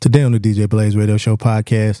Today on the DJ Blaze Radio Show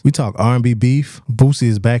podcast, we talk R&B beef, Boosie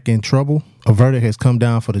is back in trouble, a verdict has come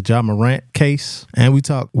down for the Ja Morant case, and we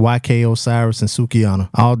talk YK Osiris and Sukihana.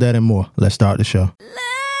 All that and more. Let's start the show.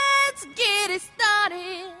 Let's get it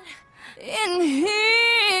started in here.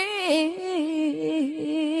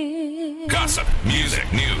 Gossip,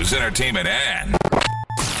 music, news, entertainment, and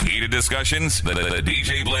heated discussions. The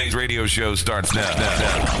DJ Blaze Radio Show starts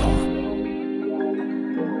now.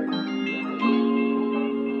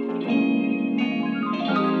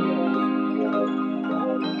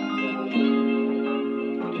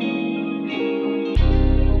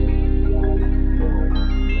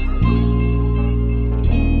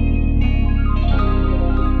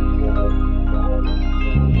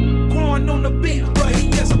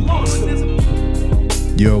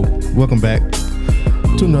 Yo, welcome back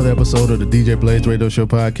to another episode of the DJ Blaze Radio Show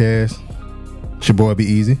podcast. It's your boy Be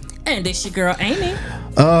Easy. And this your girl Amy.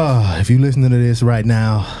 If you listening to this right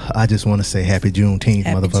now, I just want to say happy Juneteenth,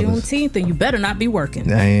 Happy motherfuckers. Juneteenth, and you better not be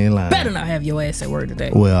working. I ain't lying. Better not have your ass at work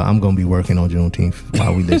today. Well, I'm going to be working on Juneteenth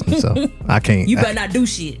while we listening, so I can't. You better not do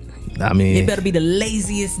shit. I mean, It better be the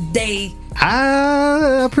laziest day.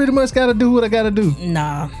 I pretty much got to do what I got to do.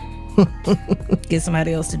 Nah. Get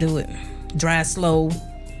somebody else to do it. Drive slow.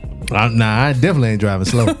 Nah, I definitely ain't driving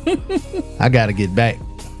slow. I got to get back.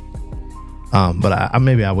 But I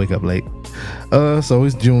maybe I'll wake up late. So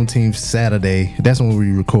it's Juneteenth Saturday. That's when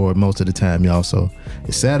we record most of the time, y'all. So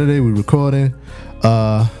it's Saturday, we recording.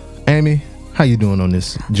 Amy, how you doing on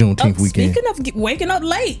this Juneteenth weekend? Speaking of waking up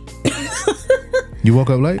late. You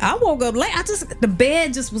woke up late? I woke up late. The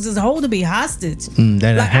bed was just holding me hostage. Hank,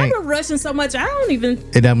 I've been rushing so much, I don't even.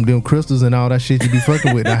 And them crystals and all that shit you be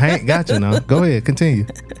fucking with. Now, Hank got you now. Go ahead, continue.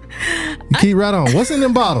 You keep right on. What's in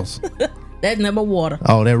them bottles? That number water.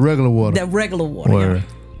 Oh, that regular water. That regular water. Word.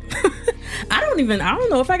 Yeah. I don't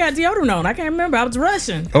know if I got deodorant on. I can't remember. I was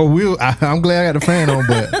rushing. Oh, I'm glad I got the fan on,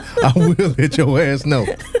 but I will let your ass know.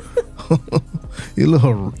 You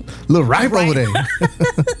little ripe over there.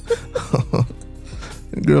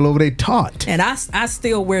 Girl over there taut. And I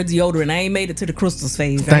still wear deodorant. I ain't made it to the crystals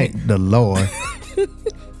phase. Thank the Lord.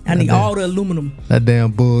 I need all the aluminum. That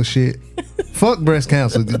damn bullshit. Fuck breast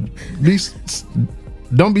cancer.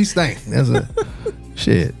 Don't be stank. That's a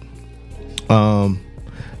shit. We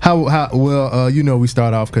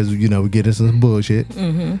start off because we get into some bullshit.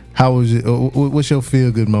 Mm-hmm. How was it? What's your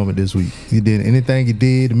feel good moment this week? You did anything you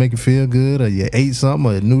did to make you feel good, or you ate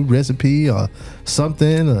something, or a new recipe, or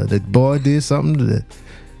something, or the boy did something that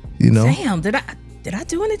Damn, did I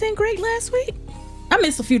do anything great last week? I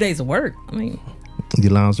missed a few days of work. I mean, you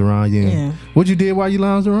lounged around. Yeah. What you did while you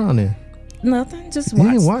lounged around there? Nothing. Just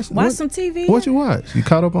watch some TV. What you watch? You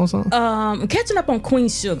caught up on something? I'm catching up on Queen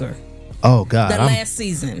Sugar. Oh God, last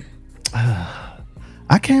season.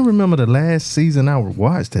 I can't remember the last season I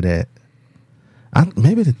watched to that.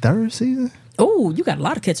 Maybe the third season. Oh, you got a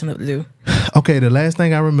lot of catching up to do. Okay, the last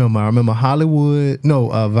thing I remember Hollywood. No,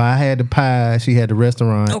 Vi had the pie. She had the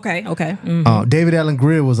restaurant. Okay. Mm-hmm. David Allen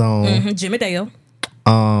Greer was on. Mm-hmm. Jimmy Dale.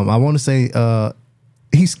 I want to say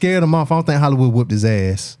he scared him off. I don't think Hollywood whipped his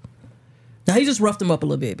ass. No, he just roughed him up a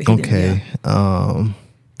little bit. But okay.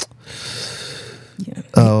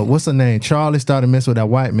 What's her name? Charlie started messing with that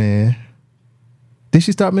white man. Did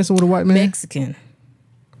she start messing with a white man? Mexican.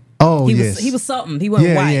 Oh, yes. He was something. He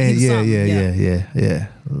wasn't white. He was something.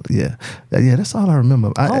 Yeah. That's all I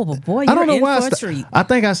remember. But boy, I don't know in why for a treat. I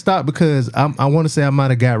think I stopped because I want to say I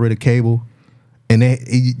might have got rid of cable, and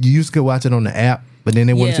you used to watch it on the app, but then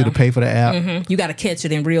they wanted you to pay for the app. Mm-hmm. You got to catch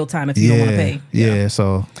it in real time if you don't want to pay. Yeah,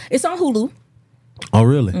 so it's on Hulu. Oh,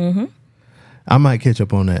 really? Mm-hmm. I might catch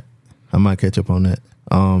up on that.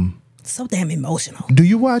 So damn emotional. Do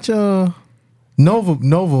you watch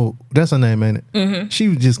Nova? That's her name, ain't it? Mm-hmm. She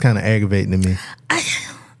was just kind of aggravating to me.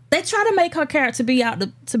 They try to make her character be out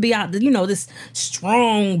this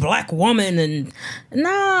strong black woman, and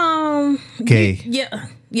no, gay. Yeah,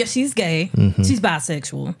 she's gay. Mm-hmm. She's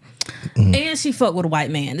bisexual, and she fucked with a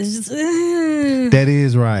white man. It's just that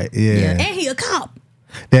is right. Yeah, and he a cop.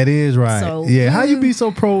 That is right. So, how you be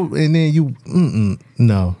so pro and then you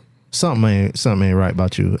no. Something ain't right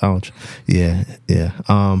about you. Yeah.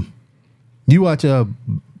 You watch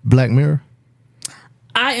Black Mirror?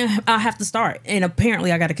 I have to start, and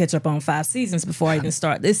apparently I got to catch up on 5 seasons before I even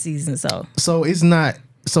start this season. So it's not.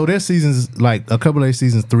 So their seasons, like a couple of their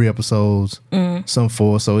seasons, 3 episodes, some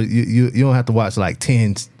 4. So you don't have to watch like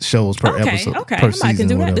 10 shows per episode. Okay, per I might can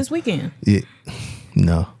do that whatever. this weekend. Yeah,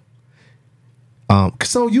 no.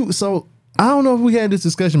 So I don't know if we had this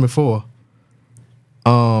discussion before.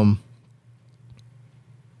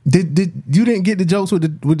 Did you didn't get the jokes with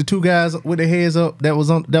the two guys with their heads up? That was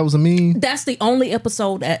a meme. That's the only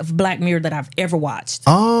episode of Black Mirror that I've ever watched.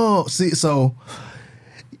 Oh, see, so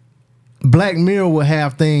Black Mirror will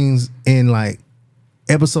have things in like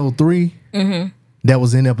episode 3 that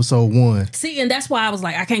was in episode 1. See, and that's why I was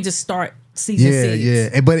like, I can't just start season 6.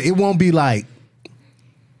 Yeah, but it won't be like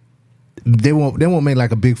they won't make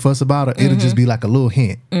like a big fuss about it. It'll just be like a little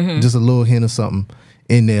hint, just a little hint of something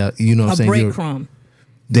in there. You know what I'm saying? A breadcrumb.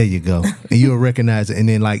 There you go. And you'll recognize it. And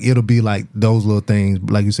then like it'll be like those little things,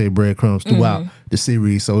 like you say, breadcrumbs throughout the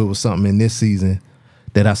series. So it was something in this season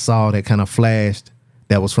that I saw that kind of flashed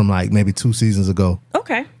that was from like maybe 2 seasons ago.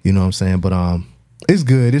 Okay. You know what I'm saying? But it's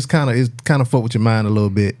good. It's kind of fuck with your mind a little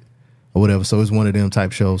bit or whatever. So it's one of them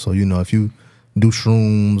type shows. So, you know, if you do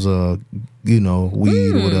shrooms or, you know,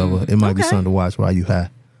 weed or whatever, it might be something to watch while you high.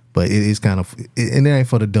 But it is kind of, and it ain't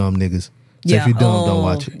for the dumb niggas. So if you're dumb, don't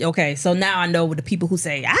watch it. Okay, so now I know the people who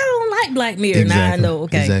say, I don't like Black Mirror. Exactly. Now I know,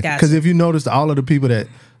 okay, gotcha. Because if you notice, all of the people that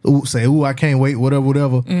say, I can't wait,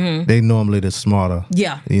 whatever, they normally the smarter.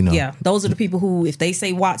 Yeah, you know. Yeah, those are the people who, if they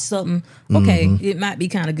say watch something, okay, it might be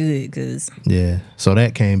kind of good. Cause yeah, so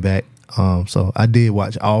that came back. So I did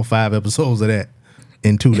watch all 5 episodes of that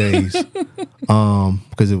in 2 days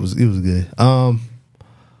because it was good.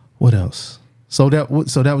 What else? So that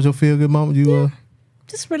was your feel good moment?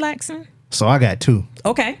 Just relaxing. So I got 2.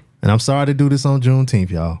 Okay. And I'm sorry to do this on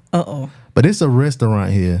Juneteenth, y'all. Uh-oh. But it's a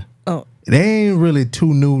restaurant here. Oh. They ain't really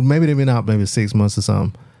too new. Maybe they've been out maybe 6 months or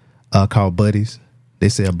something. Called Buddies. They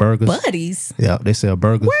sell burgers. Buddies? Yeah, they sell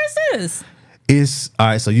burgers. Where's this? It's, all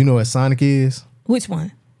right, so you know what Sonic is? Which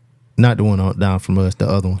one? Not the one down from us, the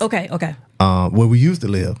other one. Okay. Where we used to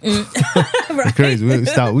live. Right. It's crazy.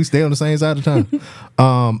 We stay on the same side of town.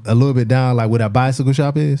 A little bit down, like where that bicycle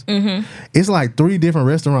shop is. It's like 3 different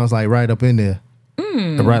restaurants, like right up in there.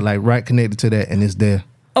 Right connected to that, and it's there.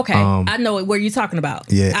 Okay, I know it. Where you talking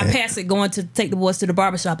about? Yeah, I pass it going to take the boys to the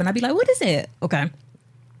barbershop, and I'd be like, "What is that?" Okay.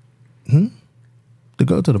 To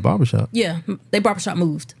go to the barbershop. Yeah, they barbershop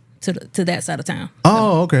moved to that side of town.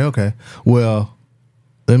 Oh, okay. Well,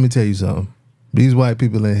 let me tell you something. These white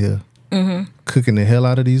people in here cooking the hell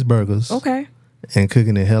out of these burgers. Okay. And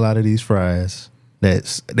cooking the hell out of these fries.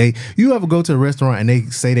 You ever go to a restaurant and they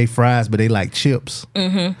say they fries, but they like chips?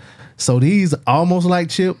 So these almost like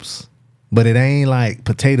chips, but it ain't like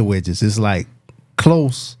potato wedges. It's like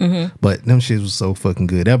close, but them shits was so fucking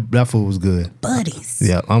good. That food was good. Buddies.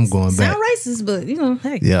 Yeah, I'm going back. Sound racist, but you know,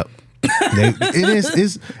 hey. Yep.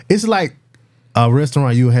 It's like a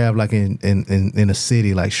restaurant you have like in a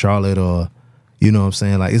city like Charlotte or, you know what I'm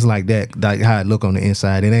saying? Like it's like that, like how it look on the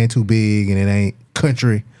inside. It ain't too big and it ain't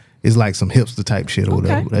country. It's like some hipster type shit or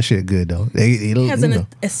whatever. That shit good though. It has an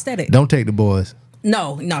aesthetic. Don't take the boys.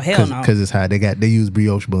 No, hell no. Because it's high. They use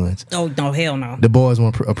brioche buns. Oh no, hell no. The boys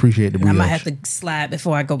won't appreciate the brioche. I might have to slide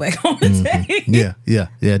before I go back on the day.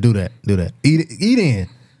 Yeah. Do that. Eat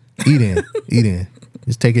in.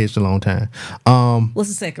 Just take it extra long time. What's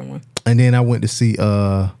the second one? And then I went to see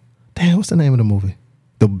what's the name of the movie?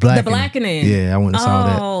 The Blackening. Yeah, I went and saw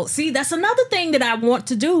that. Oh, see, that's another thing that I want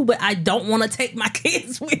to do, but I don't want to take my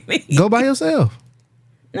kids with me. Go by yourself.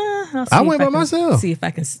 Nah, I went by myself. See if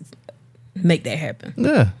I can make that happen.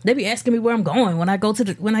 Yeah. They be asking me where I'm going when I get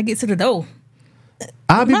to the door.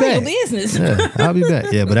 I'll be Mind back. your business. Yeah, I'll be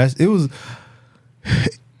back. Yeah, but it was.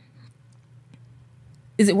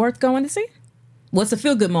 Is it worth going to see? What's a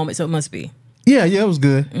feel good moment? So it must be. Yeah, it was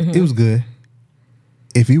good. It was good.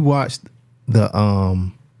 If you watched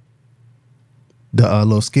the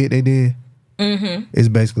little skit they did, it's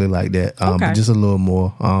basically like that. But just a little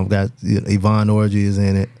more. Got Yvonne Orji is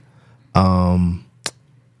in it.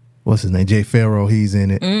 What's his name? Jay Farrow, he's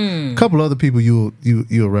in it. A couple other people you'll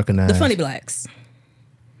recognize. The Funny Blacks.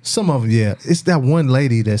 Some of them, yeah. It's that one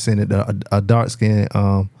lady that's in it, a dark skinned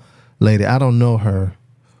lady. I don't know her.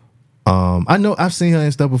 I know I've seen her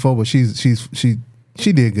and stuff before, but she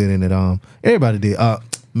did good in it. Everybody did.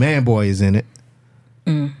 Man Boy is in it.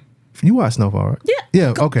 You watch Snowfall, right? Yeah.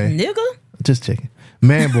 Yeah. Okay. Nigga. Just checking.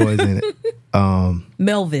 Man Boy is in it.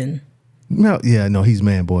 Melvin. No, yeah, no, he's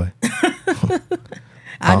Man Boy.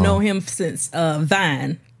 I know him since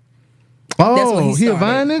Vine. Oh, he a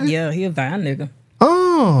Vine nigga? Yeah, he a Vine nigga.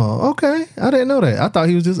 Oh, okay. I didn't know that. I thought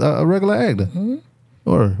he was just a regular actor.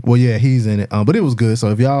 Well, yeah, he's in it. But it was good.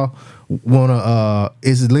 So if y'all wanna,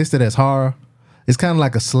 it's listed as horror. It's kind of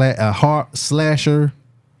like a horror slasher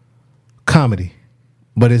comedy,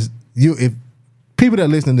 but if people that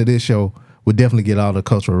listen to this show would definitely get all the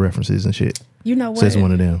cultural references and shit. You know what? So it's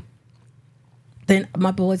one of them. Then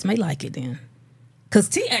my boys may like it then, because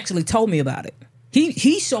T actually told me about it.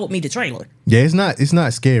 He showed me the trailer. Yeah, it's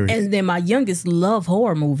not scary. And then my youngest love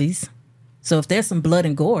horror movies. So if there's some blood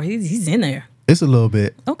and gore, he's in there. It's a little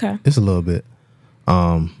bit. Okay. It's a little bit.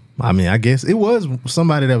 I mean, I guess it was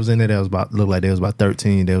somebody that was in there that was looked like they was about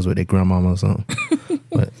 13. They was with their grandmama or something.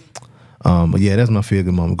 but yeah, that's my feel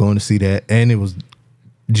good moment. Going to see that, and it was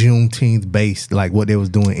Juneteenth based. Like what they was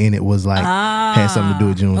doing in it was like had something to do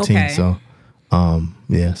with Juneteenth. Okay. So,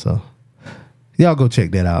 yeah, so y'all go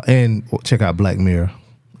check that out and check out Black Mirror.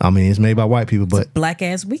 I mean, it's made by white people, but Black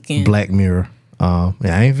ass weekend. Black Mirror. Yeah,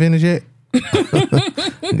 I ain't finished yet. we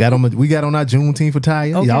got on our Juneteenth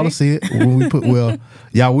attire. Okay. Y'all will see it when we put. Well,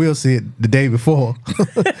 y'all will see it the day before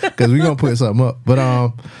because we gonna put something up. But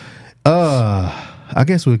I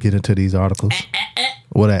guess we'll get into these articles.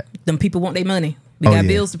 What that? Them people want their money. We got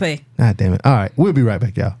bills to pay. God damn it! All right, we'll be right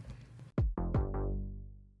back, y'all.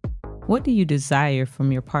 What do you desire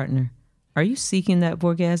from your partner? Are you seeking that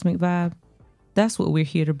orgasmic vibe? That's what we're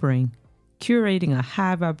here to bring. Curating a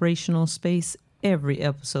high vibrational space every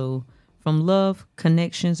episode. From love,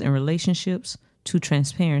 connections, and relationships to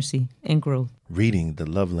transparency and growth. Reading the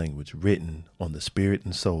love language written on the spirit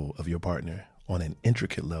and soul of your partner on an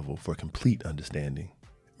intricate level for complete understanding.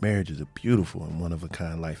 Marriage is a beautiful and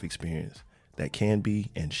one-of-a-kind life experience that can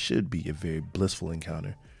be and should be a very blissful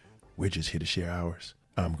encounter. We're just here to share ours.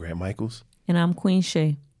 I'm Grant Michaels. And I'm Queen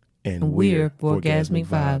Shay. And we're Orgasmic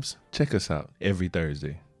Vibes. Check us out every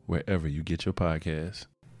Thursday, wherever you get your podcasts.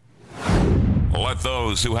 Let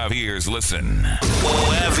those who have ears listen.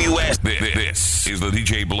 Who have you asked? This is the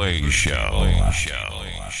DJ Blaze Show.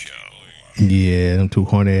 Yeah, them two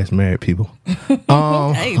horny ass married people.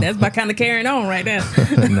 Hey, that's my kind of carrying on right there.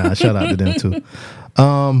 Nah, shout out to them too.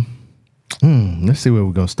 Let's see where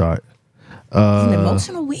we're gonna start. It's an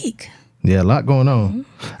emotional week. Yeah, a lot going on.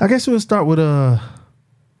 I guess we'll start with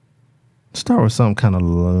some kind of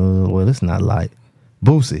well, it's not light.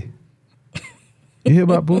 Boosie. You hear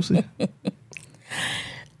about Boosie?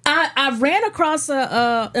 I ran across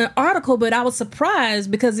an article, but I was surprised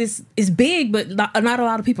because it's big, but not a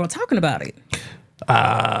lot of people are talking about it.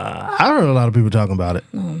 I heard a lot of people talking about it.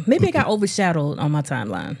 Maybe it got overshadowed on my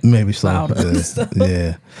timeline. Maybe so. Wow.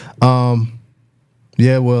 Yeah.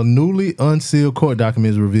 Yeah, well, newly unsealed court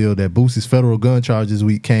documents revealed that Boosie's federal gun charge this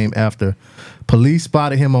week came after police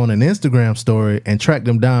spotted him on an Instagram story and tracked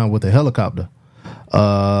him down with a helicopter.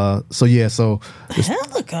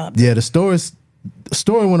 Helicopter. Yeah, the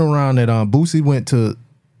story went around that Boosie went to,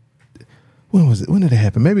 when was it? When did it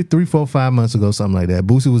happen? Maybe 3, 4, 5 months ago, something like that.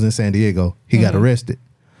 Boosie was in San Diego. He got arrested.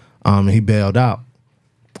 And he bailed out.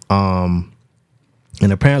 And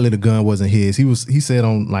apparently the gun wasn't his. He said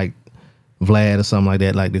on like Vlad or something like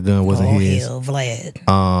that, like the gun wasn't his. Hell, Vlad.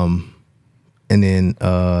 And then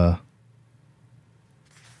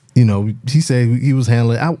he said he was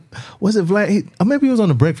handling. Was it Vlad? Or maybe he was on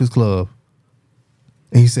the Breakfast Club.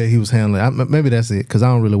 And he said he was handling. Maybe that's it, because I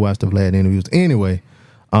don't really watch the Vlad interviews. Anyway,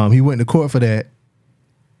 he went to court for that.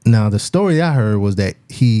 Now the story I heard was that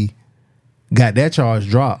he got that charge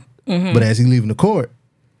dropped, but as he leaving the court,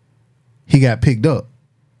 he got picked up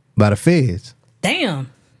by the feds. Damn.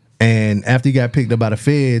 And after he got picked up by the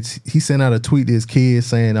feds, he sent out a tweet to his kids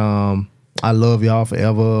saying, "I love y'all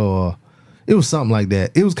forever," or it was something like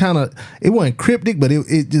that. It was it wasn't cryptic, but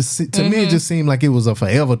it just, to me, it just seemed like it was a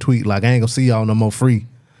forever tweet. Like, I ain't gonna see y'all no more free.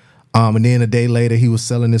 And then a day later, he was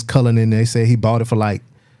selling this Cullen, and they said he bought it for like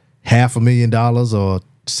 $500,000 or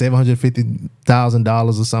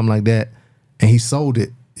 $750,000 or something like that. And he sold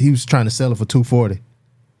it. He was trying to sell it for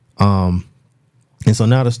 $240,000. And so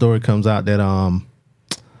now the story comes out that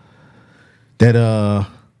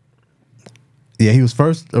he was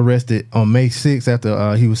first arrested on May 6th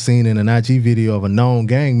after he was seen in an IG video of a known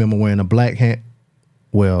gang member wearing a black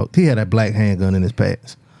he had a black handgun in his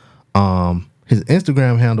pants. His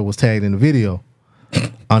Instagram handle was tagged in the video.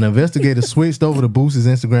 An investigator switched over to Boosie's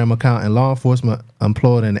Instagram account, and law enforcement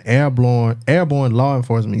employed an airborne law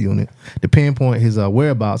enforcement unit to pinpoint his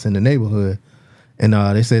whereabouts in the neighborhood. And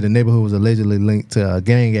they said the neighborhood was allegedly linked to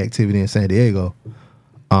gang activity in San Diego.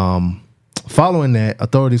 Following that,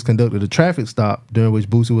 authorities conducted a traffic stop during which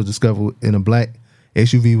Boosie was discovered in a black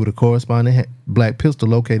SUV with a corresponding black pistol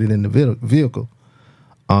located in the vehicle.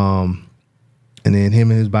 And then him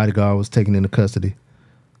and his bodyguard was taken into custody.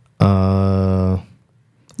 They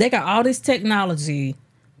got all this technology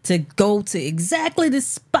to go to exactly the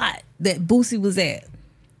spot that Boosie was at,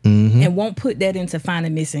 and won't put that into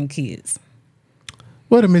finding missing kids.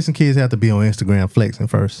 Well, the missing kids have to be on Instagram flexing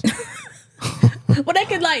first. Well, they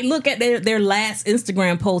could like look at their last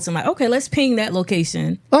Instagram post and like, okay, let's ping that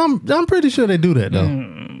location. I'm pretty sure they do that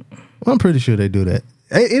though. I'm pretty sure they do that.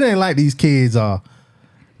 It ain't like these kids are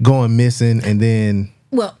going missing and then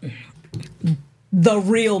Well, the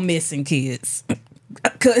real missing kids.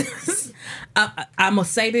 Because I'm going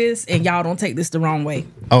to say this, and y'all don't take this the wrong way.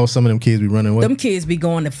 some of them kids be running away. Them kids be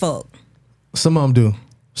going to fuck. Some of them do.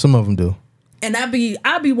 Some of them do. And I be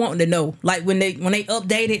wanting to know, like when they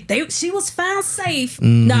updated, she was found safe.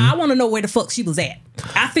 Now I want to know where the fuck she was at.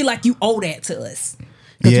 I feel like you owe that to us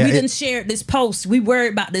because we didn't share this post. We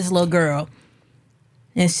worried about this little girl,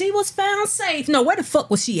 and she was found safe. No, where the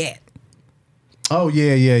fuck was she at? Oh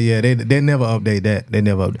yeah. They never update that. They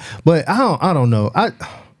never update. But I don't know.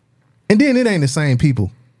 And then it ain't the same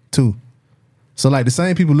people too. So like the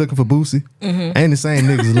same people looking for Boosie and the same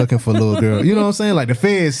niggas looking for little girl. You know what I'm saying? Like the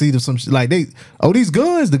feds see some shit, like these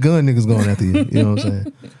guns, the gun niggas going after you. You know what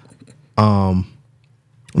I'm saying?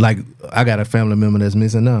 Like I got a family member that's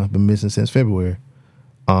missing now. Been missing since February.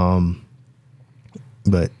 But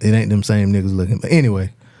it ain't them same niggas looking. But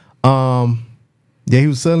anyway, he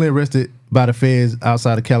was suddenly arrested by the feds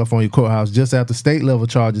outside of California courthouse just after state level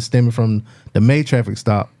charges stemming from the May traffic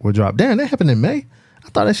stop were dropped. Damn, that happened in May? I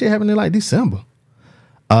thought that shit happened in like December.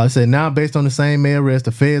 It said now based on the same May arrest,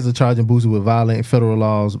 the feds are charging Boosie with violating federal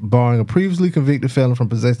laws, barring a previously convicted felon from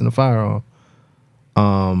possessing a firearm.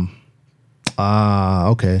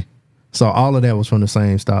 Okay. So all of that was from the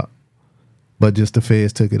same stop, but just the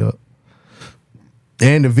feds took it up.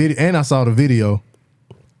 And the video, and I saw the video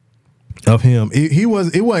of him. It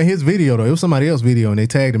wasn't his video though. It was somebody else's video, and they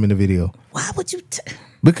tagged him in the video. Why would you?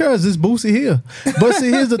 Because it's Boosie here. But see,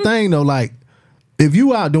 here's the thing though, like. If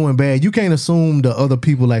you out doing bad, you can't assume the other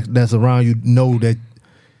people like that's around you know that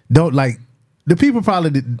don't like the people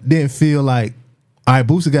probably didn't feel like, all right,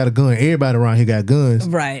 Boosie got a gun. Everybody around here got guns.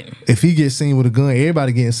 Right. If he gets seen with a gun,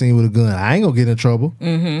 everybody getting seen with a gun. I ain't gonna get in trouble.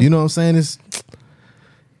 You know what I'm saying?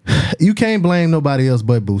 You can't blame nobody else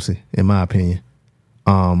but Boosie, in my opinion.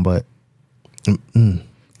 But can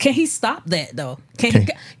he stop that though? Can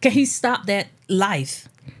he stop that life?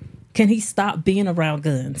 Can he stop being around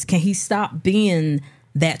guns? Can he stop being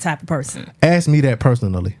that type of person? Ask me that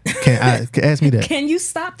personally. Ask me that? Can you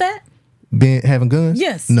stop that? Having guns?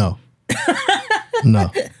 Yes. No. No.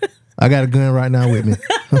 I got a gun right now with me.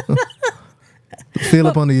 Feel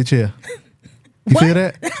up under your chair. You feel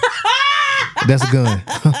that? That's a gun.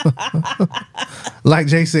 Like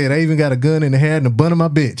Jay said, I even got a gun in the head and the bun of my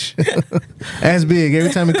bitch. That's big.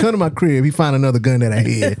 Every time he come to my crib, he find another gun that I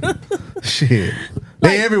had. Shit.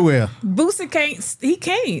 They everywhere. Boosie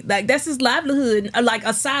can't. Like, that's his livelihood. Like,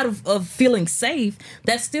 aside of feeling safe,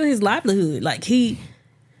 that's still his livelihood. Like, he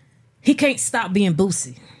can't stop being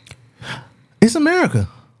Boosie. It's America.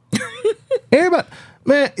 Everybody,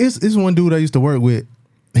 man, it's one dude I used to work with.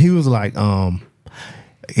 He was like,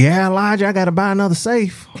 yeah, Elijah, I got to buy another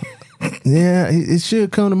safe. Yeah, it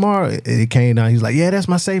should come tomorrow. It came down. He's like, yeah, that's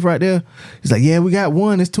my safe right there. He's like, yeah, we got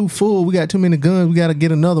one. It's too full. We got too many guns. We got to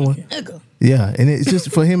get another one. Yeah, and it's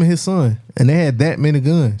just for him and his son. And they had that many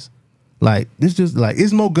guns. Like,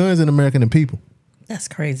 it's more guns in America than people. That's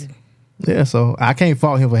crazy. Yeah, so I can't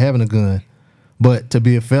fault him for having a gun. But to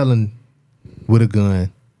be a felon with a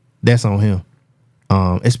gun, that's on him.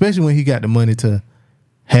 Especially when he got the money to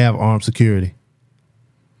have armed security.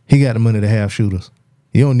 He got the money to have shooters.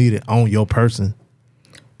 You don't need it on your person.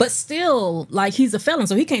 But still, like, he's a felon,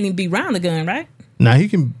 so he can't even be around a gun, right? Now, he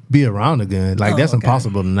can be around a gun. Like, that's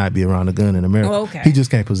impossible to not be around a gun in America. Oh, okay. He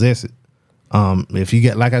just can't possess it. If you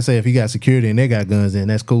got, like I said, if you got security and they got guns, then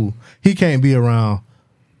that's cool. He can't be around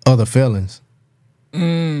other felons.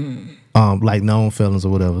 Like known felons or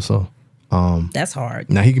whatever. So that's hard.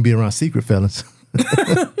 Now he can be around secret felons.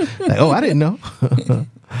 Like, oh, I didn't know.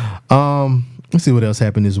 Let's see what else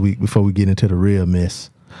happened this week before we get into the real mess.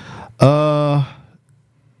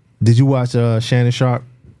 Did you watch Shannon Sharp,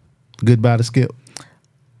 Goodbye to Skip?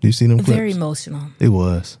 Do you see them clips? Very emotional. It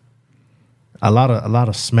was. A lot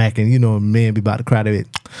of smacking. You know, men be about to cry to it.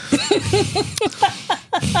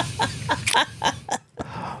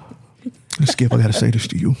 Skip, I gotta say this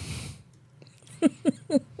to you.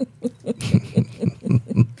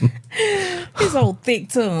 His old thick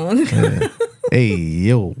tongue. Hey,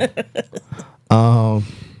 yo. I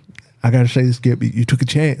gotta say this, Skip. You took a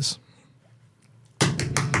chance.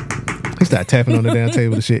 He started tapping on the damn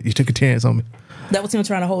table and shit. You took a chance on me. That was him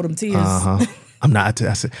trying to hold him tears. I'm not.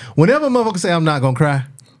 I said, whenever a motherfucker say I'm not gonna cry,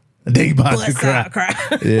 they about to cry.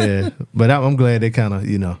 Yeah, but I'm glad they kind of,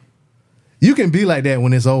 you know, you can be like that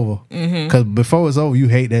when it's over. Because before it's over, you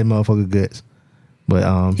hate that motherfucker guts.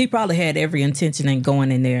 But he probably had every intention in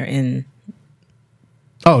going in there and.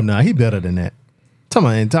 Oh no, he better than that.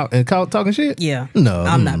 Talking shit. Yeah, no,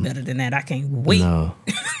 I'm not better than that. I can't wait.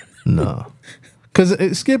 No,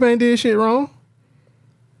 because Skip ain't did shit wrong.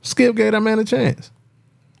 Skip gave that man a chance.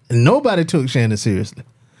 nobody took Shannon seriously.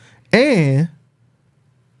 And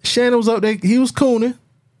Shannon was up there, he was cooning.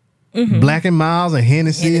 Black and Miles and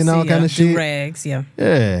Hennessy and all kind of shit. Rags, yeah.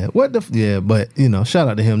 Yeah. But shout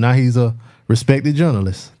out to him. Now he's a respected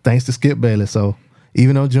journalist. Thanks to Skip Bayless. So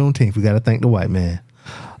even on Juneteenth, we gotta thank the white man.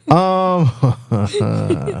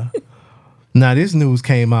 Now this news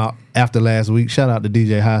came out after last week. Shout out to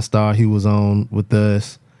DJ High Star. He was on with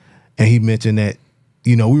us and he mentioned that,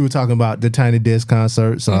 we were talking about the Tiny Desk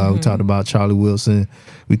concerts. We talked about Charlie Wilson.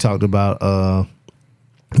 We talked about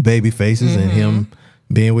Babyfaces and him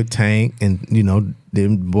being with Tank and,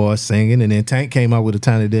 them boys singing. And then Tank came out with a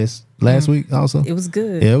Tiny Desk last week also. It was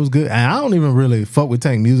good. Yeah, it was good. And I don't even really fuck with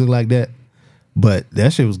Tank music like that. But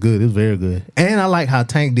that shit was good. It was very good. And I like how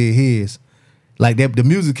Tank did his. Like the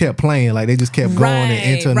music kept playing. Like they just kept going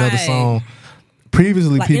and into another song.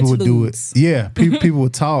 Previously, like people interludes. would do it. Yeah, people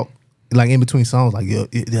would talk like in between songs. Like, yeah,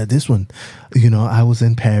 this one, I was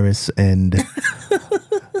in Paris and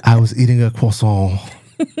I was eating a croissant.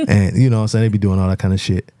 And so they'd be doing all that kind of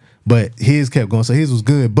shit. But his kept going. So his was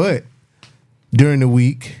good. But during the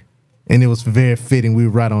week, and it was very fitting, we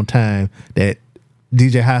were right on time, that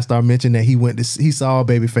DJ High Star mentioned that he saw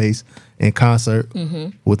Babyface in concert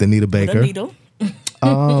with Anita Baker.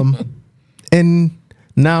 And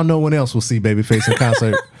now no one else will see Babyface in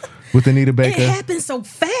concert with Anita Baker. It happened so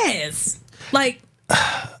fast. Like,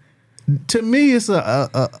 to me, it's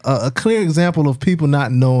a clear example of people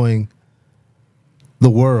not knowing the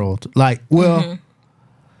world. Like, well,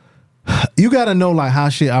 you got to know like how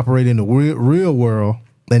shit operate in the real world,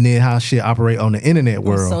 and then how shit operate on the internet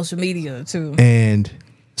world, social media too. And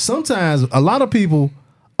sometimes a lot of people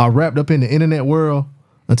are wrapped up in the internet world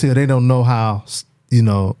until they don't know how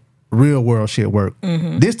real world shit work.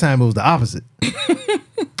 This time it was the opposite.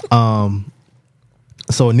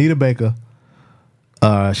 So Anita Baker,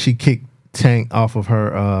 she kicked Tank off of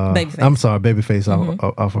her. Babyface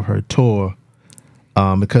off of her tour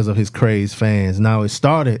because of his crazed fans. Now it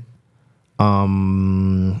started.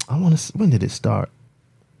 When did it start?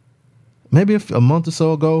 Maybe a month or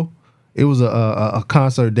so ago. It was a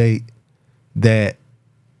concert date that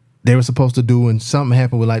they were supposed to do, and something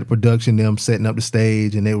happened with like the production, them setting up the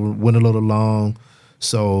stage, and they went a little long.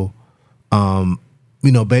 So,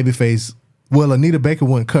 Babyface. Well, Anita Baker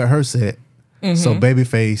wouldn't cut her set, so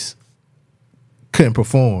Babyface couldn't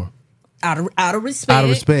perform out of respect. Out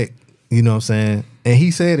of respect, you know what I'm saying? And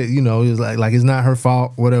he said it, it was like it's not her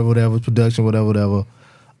fault, whatever, production, whatever.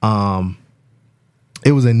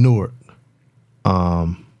 It was in Newark.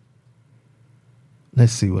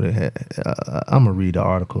 Let's see what it had. I'm gonna read the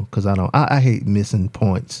article because I hate missing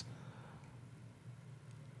points.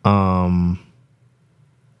 Yeah,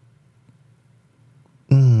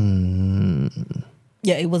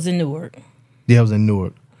 it was in Newark. Yeah, it was in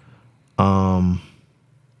Newark. But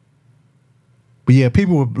yeah,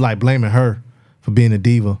 people were like blaming her for being a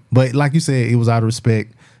diva. But like you said, it was out of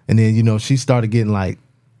respect. And then, she started getting like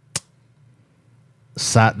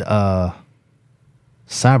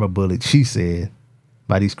cyberbullied, she said,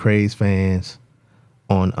 by these crazed fans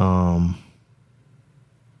on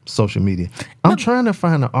social media. I'm trying to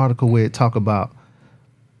find an article where it talk about,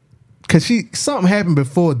 because something happened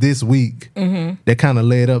before this week that kind of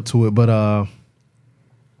led up to it, but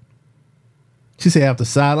she said after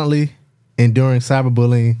silently enduring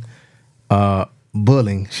cyberbullying,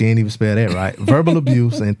 bullying, she ain't even spell that right, verbal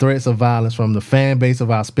abuse and threats of violence from the fan base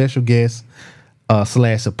of our special guest /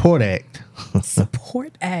 support act.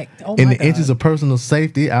 Support act. Oh my In the God. interest of personal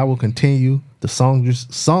safety, I will continue the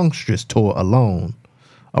songstress tour alone.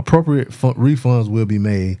 Appropriate refunds will be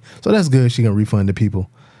made. So that's good. She can refund the people.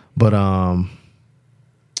 But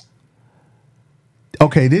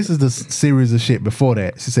okay, this is the series of shit before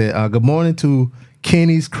that. She said, "Good morning to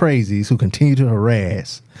Kenny's crazies who continue to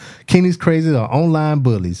harass. Kenny's crazies are online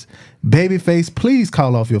bullies. Babyface, please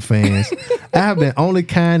call off your fans. I have been only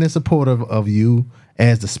kind and supportive of you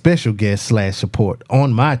as the special guest / support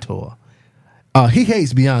on my tour. He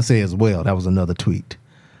hates Beyonce as well." That was another tweet.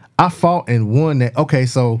 "I fought and won that." Okay,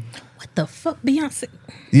 so What the fuck, Beyonce?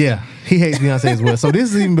 yeah, he hates Beyonce as well. So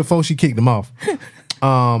this is even before she kicked him off.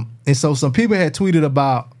 And so some people had tweeted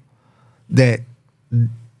about that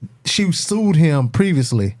she sued him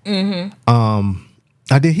previously. Did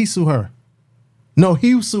he sue her? No,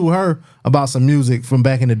 he sued her about some music from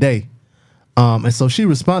back in the day. And so she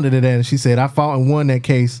responded to that and she said, "I fought and won that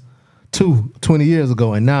case 20 years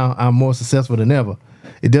ago, and now I'm more successful than ever.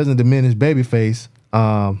 It doesn't diminish Babyface.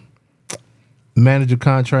 Manager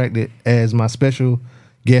contracted as my special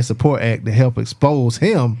guest support act to help expose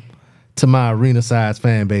him to my arena-sized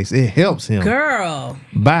fan base. It helps him. Girl.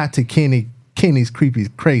 Bye to Kenny's creepy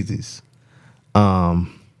crazies."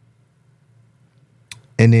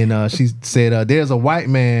 And then she said, there's a white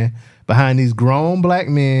man behind these grown black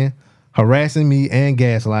men harassing me and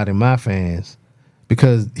gaslighting my fans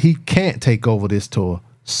because he can't take over this tour.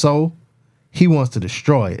 So he wants to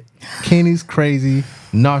destroy it. Kenny's crazy,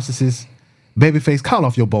 narcissist, babyface, call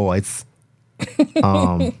off your boys.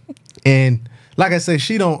 And like I said,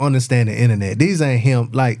 she don't understand the internet. These ain't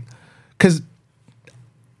him, like, because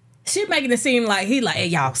she making it seem like he like, hey,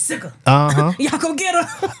 y'all sick her. Y'all go get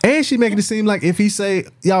her. And she making it seem like if he say,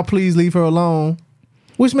 y'all please leave her alone,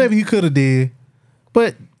 which maybe he could have did,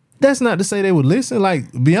 but that's not to say they would listen.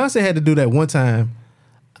 Like, Beyonce had to do that one time.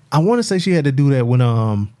 I want to say she had to do that when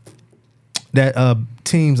that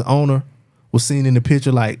team's owner was seen in the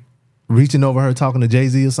picture, like, reaching over her, talking to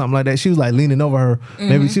Jay-Z or something like that. She was like leaning over her.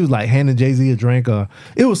 Maybe she was like handing Jay-Z a drink, or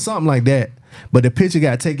it was something like that. But the picture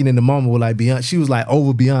got taken in the moment with like Beyonce. She was like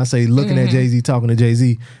over Beyonce looking at Jay-Z, talking to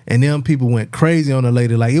Jay-Z. And them people went crazy on her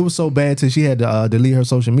later. Like, it was so bad till she had to delete her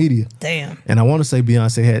social media. Damn. And I want to say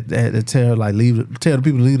Beyonce had to tell her, like, tell the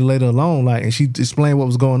people to leave the lady alone. Like, and she explained what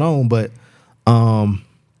was going on. But,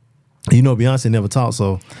 you know, Beyonce never talked,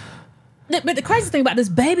 so. But the crazy thing about this,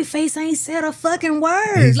 Babyface ain't said a fucking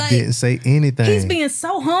word. He like, didn't say anything. He's being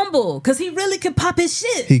so humble because he really could pop his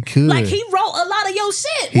shit. He could. Like, he wrote a lot of your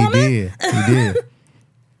shit, He woman. did. He did.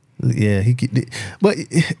 Yeah, he could. But,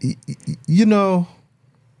 you know,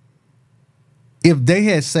 if they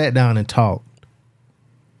had sat down and talked,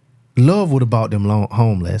 Love would have brought them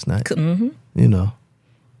home last night. Mm-hmm. You know.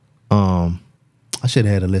 I should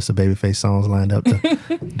have had a list of Babyface songs lined up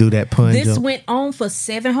to do that pun This jump. went on for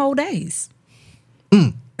 7 whole days.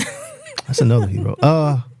 That's another hero.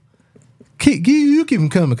 You keep them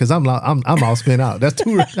coming because I'm all spent out. That's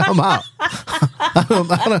too. I'm out.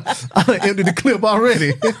 I done emptied the clip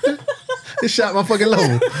already. It shot my fucking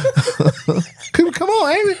load. Come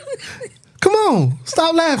on, Amy. Come on.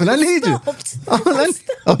 Stop laughing. I need you.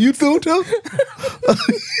 Oh, you through too?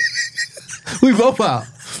 We both out.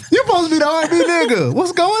 You supposed to be the R&B nigga.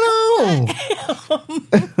 What's going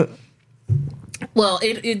on? Well,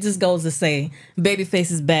 it just goes to say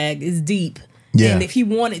Babyface's bag is deep. Yeah. And if he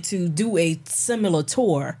wanted to do a similar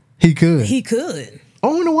tour, He could. he could. I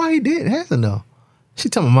don't know why he did. Hasn't though. She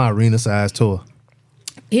talking about my arena size tour.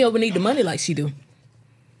 He don't need the money like she do.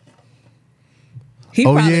 He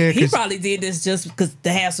yeah, probably did this just because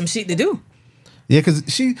to have some shit to do. Yeah, because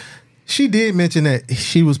she did mention that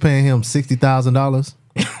she was paying him $60,000,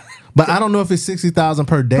 but I don't know if it's $60,000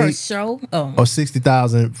 per day Per show? Oh. or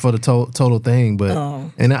 $60,000 for the total thing. But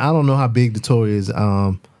and I don't know how big the tour is.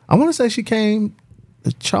 I want to say she came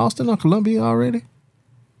to Charleston or Columbia already.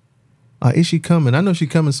 Is she coming? I know she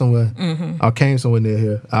coming somewhere. Or came somewhere near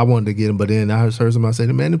here. I wanted to get him, but then I heard somebody say,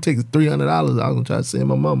 "Man, them tickets $300. I was gonna try to send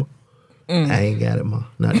my mama." I ain't got it, ma.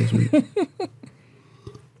 Not this week.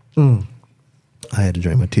 I had to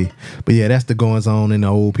drink my tea. But yeah, that's the goings on in the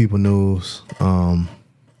old people news.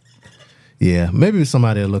 Yeah, maybe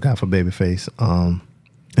somebody will look out for Babyface. And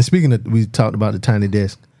speaking of, we talked about the Tiny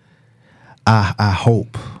Desk. I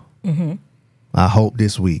hope. I hope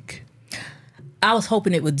this week. I was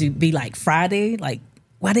hoping it would be like Friday. Like,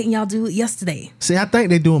 why didn't y'all do it yesterday? See, I think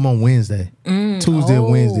they do them on Wednesday. Tuesday or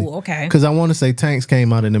Wednesday. Okay. Because I want to say Tanks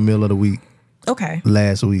came out in the middle of the week Okay.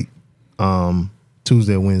 last week.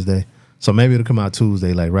 Tuesday or Wednesday. So maybe it'll come out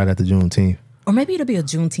Tuesday, like right after Juneteenth. Or maybe it'll be a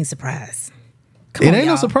Juneteenth surprise. Come It on, ain't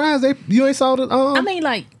no y'all. surprise. You ain't saw the. I mean,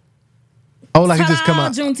 like, Oh, like it just come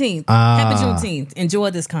out. Juneteenth. Happy Juneteenth. Enjoy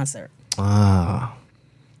this concert.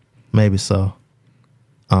 Maybe so.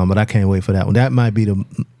 But I can't wait for that one. That might be the.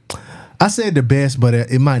 I said the best, but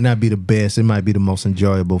it might not be the best. It might be the most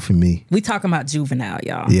enjoyable for me. We talking about Juvenile,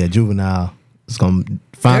 y'all. Yeah, Juvenile. It's gonna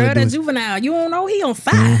finally Girl, do that his- Juvenile, you don't know he on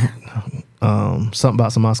fire. something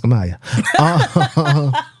about some Oscar Mayer.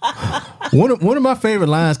 One of my favorite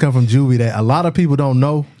lines come from Juvie that a lot of people don't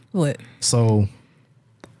know. What? So,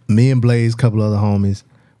 me and Blaze, a couple other homies,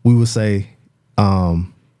 we would say, you know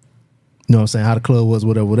what I'm saying, how the club was,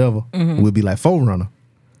 whatever. We'd be like, Forerunner.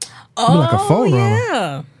 Oh, like a Forerunner.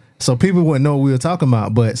 yeah. So people wouldn't know what we were talking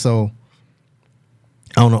about. But so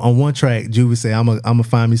on one track, Juvie said, "I'm gonna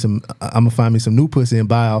find me some new pussy and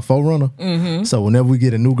buy a Forerunner." So whenever we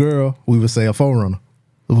get a new girl, we would say a Forerunner.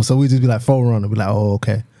 So we just be like Forerunner. Be like, "Oh,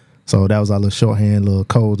 okay." So that was our little shorthand, little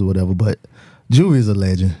codes or whatever. But Juvie is a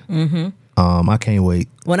legend. I can't wait.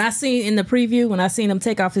 When I seen in the preview, when I seen him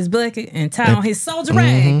take off his blanket and tie on his soldier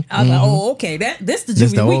rag, I was like, "Oh, okay, this the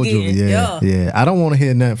This the Juvie we old getting." Juvie, yeah. I don't want to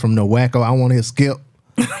hear nothing from no wacko. I want to hear Skip.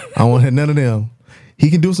 I don't want to hear none of them.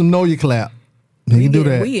 He can do some know you clap. He can do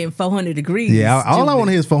that. We in 400 degrees. Yeah, all I Juvie. want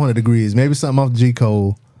to hear is 400 degrees. Maybe something off G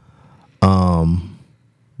Code. But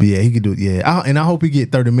Yeah, he could do it. Yeah. And I hope he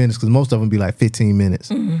get 30 minutes because most of them be like 15 minutes,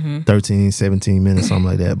 13, 17 minutes, something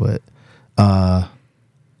like that. But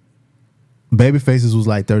Babyface's was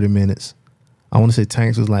like 30 minutes. I want to say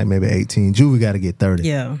Tank's was like maybe 18. Juvie got to get 30.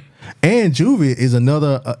 Yeah. And Juvie is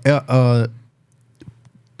another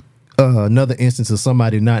instance of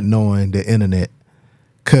somebody not knowing the internet.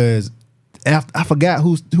 Because I forgot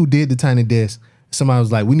who did the Tiny Desk. Somebody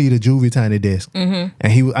was like, we need a Juvie Tiny Desk. And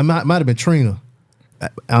I might have been Trina.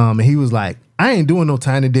 And he was like, I ain't doing no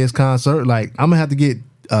Tiny Desk concert. Like, I'm going to have to get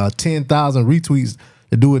 10,000 retweets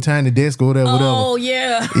to do a Tiny Desk or whatever. Oh,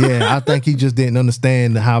 yeah. Yeah, I think he just didn't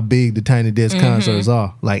understand how big the Tiny Desk concerts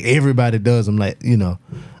are. Like, everybody does them. Like, you know.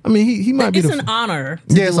 I mean, he might be It's an honor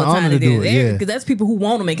to Yeah, it's do an a honor Tiny to do Desk. it, yeah. Because that's people who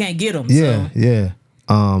want them and can't get them. Yeah, So. yeah.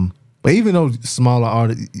 But even though smaller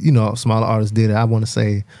artists did it, I want to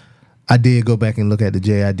say I did go back and look at the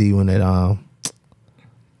JID one that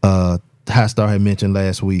High Star had mentioned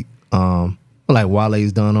last week. Like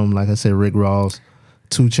Wale's done them. Like I said, Rick Ross,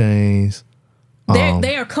 2 Chainz.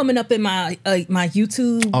 They are coming up in my my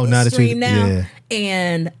YouTube stream now.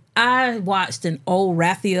 And I watched an old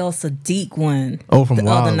Raphael Sadiq one from the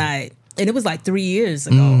other Wild. night. And it was like 3 years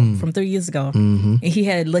ago, from 3 years ago. And he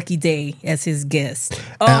had Lucky Day as his guest.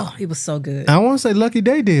 Oh, it was so good. I want to say Lucky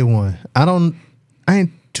Day did one. I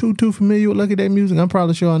ain't too familiar with Lucky Day music. I'm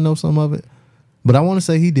probably sure I know some of it. But I want to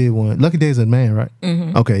say he did one. Lucky Day's a man, right?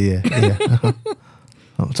 Okay, yeah.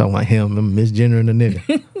 I'm talking about him, misgendering the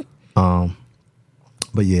nigga.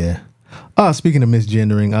 But yeah. Speaking of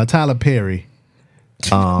misgendering, Tyler Perry.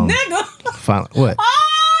 Nigga! What?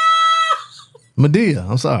 Medea,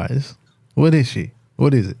 I'm sorry. What is she?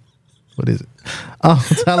 What is it?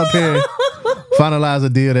 Tyler Perry finalized a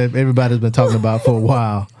deal that everybody's been talking about for a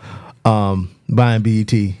while. Buying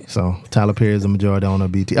BET. So Tyler Perry is the majority owner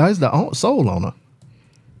of BET. He's the sole owner.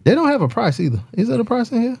 They don't have a price either. Is there a price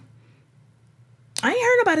in here? I ain't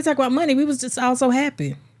heard nobody talk about money. We was just all so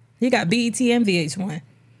happy. He got BET and VH1.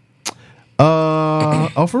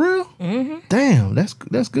 Oh, for real? Damn, that's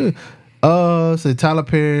good. So Tyler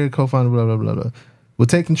Perry, co-founder, blah, blah, blah, blah, will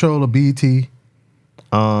take control of BET.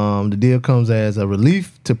 The deal comes as a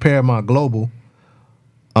relief to Paramount Global.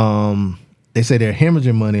 They say they're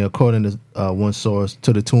hemorrhaging money, according to one source,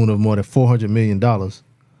 to the tune of more than $400 million.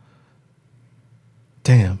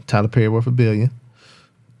 Damn, Tyler Perry worth $1 billion.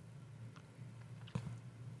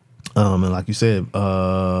 And like you said,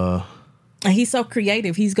 And he's so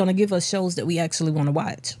creative. He's going to give us shows that we actually want to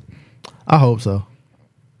watch. I hope so.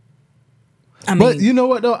 I mean, But you know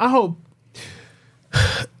what, though? I hope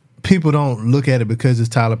people don't look at it because it's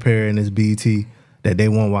Tyler Perry and it's BET that they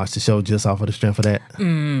won't watch the show just off of the strength of that.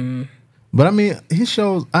 But I mean, his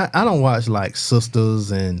shows, I don't watch like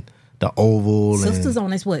Sisters and The Oval. Sisters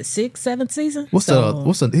on his, what, 6th, 7th season?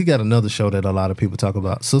 He got another show that a lot of people talk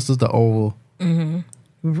about. Sisters, The Oval.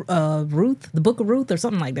 Ruth, the Book of Ruth or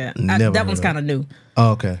something like that. That one's kind of new.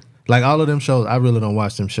 Oh, okay. Like all of them shows, I really don't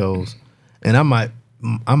watch them shows. And I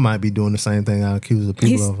might be doing the same thing I accuse the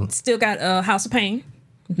people of. He's still got House of Pain.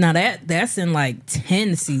 Now that's in like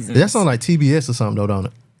 10 seasons. That's on like TBS or something though, don't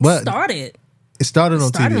it? But it started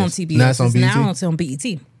on TBS. Now it's on BET? Now it's on BET.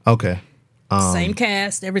 Okay. Same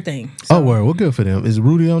cast, everything. So. Oh, word. Well, good for them. Is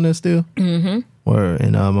Rudy on there still? Word.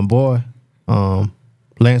 And my boy,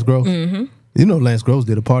 Lance Gross. You know Lance Gross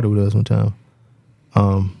did a party with us one time.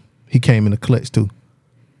 He came in the clutch too.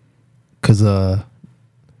 Cause that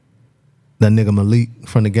nigga Malik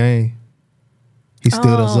from the game, he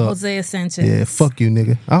stood us up. Hosea Sanchez. Yeah, fuck you,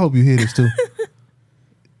 nigga. I hope you hear this too.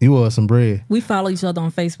 You owe us some bread. We follow each other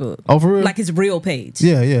on Facebook. Oh, for real? Like his real page.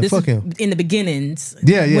 Yeah, this fuck him. In the beginnings.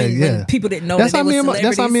 Yeah. When people didn't know that's that how they me were and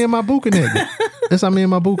that's how me and my boo connected. That's how me and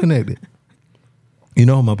my boo connected. You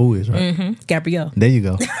know who my boo is, right? Gabrielle. There you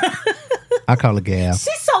go. I call her Gab.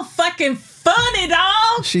 She's so fucking funny,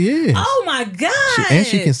 dog. She is. Oh my God. And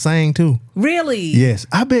she can sing too. Really? Yes.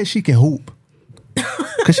 I bet she can hoop.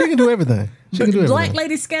 Cause she can do everything. She can do everything. Black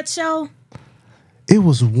Lady sketch show? It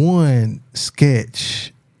was one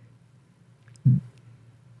sketch.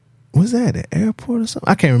 Was that at the airport or something?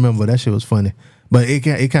 I can't remember. That shit was funny. But it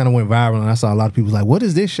kind of went viral and I saw a lot of people like, what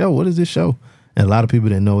is this show? What is this show? And a lot of people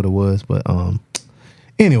didn't know what it was. But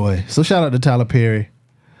anyway, so shout out to Tyler Perry.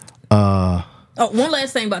 One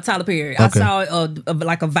last thing about Tyler Perry. Okay. I saw a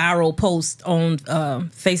viral post on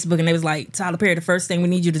Facebook, and it was like, Tyler Perry, the first thing we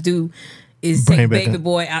need you to do is Bring take back Baby the-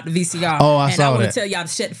 Boy out the VCR. Oh, I and saw I want that. to tell y'all to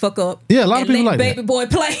shut the fuck up. Yeah, a lot of and people let like Baby Boy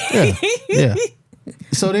play. Yeah.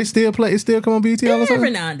 So they still play. It still come on BT all the time.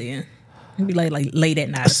 Every now and then. It'd be like late at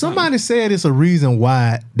night. or Somebody said it's a reason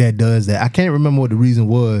why that does that. I can't remember what the reason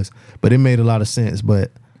was, but it made a lot of sense.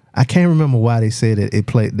 But I can't remember why they said it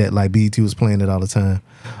played that like BET was playing it all the time.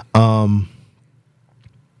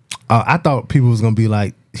 I thought people was gonna be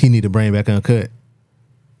like, he need to bring back Uncut.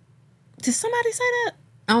 Did somebody say that?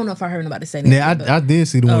 I don't know if I heard nobody say that. Yeah, I did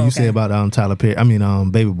see the one you said about Tyler Perry. I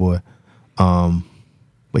mean, Baby Boy.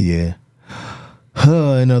 But yeah.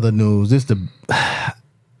 In other news,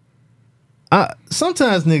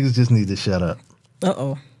 sometimes niggas just need to shut up.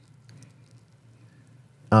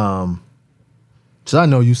 So I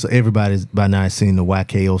know everybody's by now seen the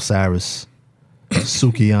YK Osiris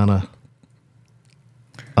Sukihana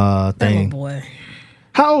thing. Oh boy.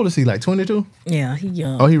 How old is he? Like 22? Yeah, he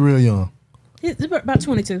young. Oh, he real young. He's about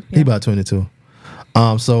 22. Yeah. He about 22.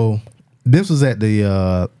 So this was at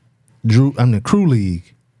the Crew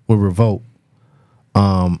League with Revolt.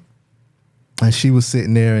 And she was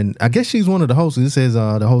sitting there, and I guess she's one of the hosts. It says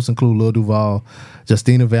the hosts include Lil Duval,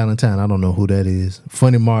 Justina Valentine. I don't know who that is.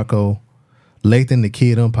 Funny Marco, Lathan the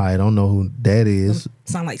Kid Umpire. I don't know who that is.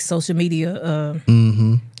 Sound like social media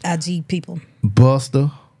IG people.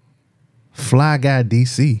 Buster, Fly Guy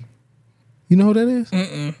DC. You know who that is?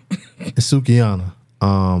 It's Sukihana.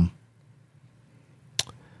 And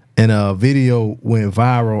a video went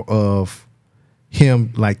viral of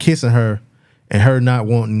him like kissing her and her not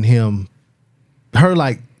wanting him. Her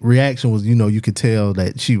like reaction was, you could tell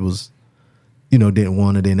that she was, didn't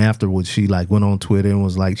want it. Then afterwards, she like went on Twitter and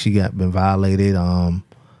was like she been violated. He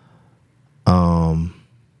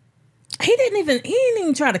didn't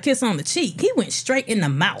even try to kiss on the cheek. He went straight in the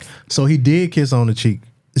mouth. So he did kiss on the cheek.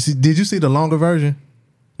 Did you see the longer version?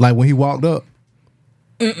 Like when he walked up?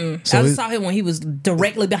 So I just saw him when he was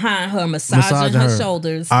directly behind her, massaging her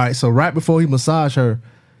shoulders. All right, so right before he massaged her,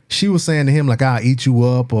 she was saying to him like, "I'll eat you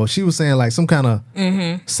up," or she was saying like some kind of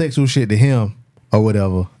sexual shit to him or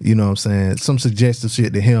whatever. You know what I'm saying? Some suggestive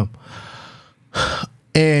shit to him.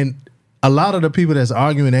 And a lot of the people that's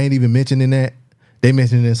arguing ain't even mentioning that. They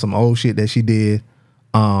mentioning some old shit that she did,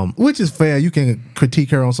 which is fair. You can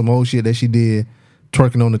critique her on some old shit that she did,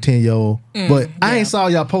 twerking on the 10-year-old. But I ain't saw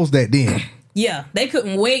y'all post that then. Yeah, they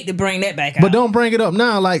couldn't wait to bring that back out. But don't bring it up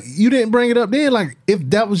now. Like you didn't bring it up then. Like if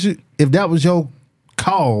that was your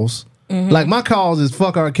cause, like my cause is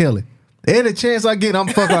fuck R. Kelly. Any chance I get, I'm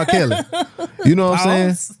fuck R. Kelly. You know what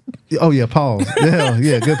I'm saying? Oh yeah, pause.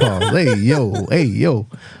 Yeah, good pause. Hey yo.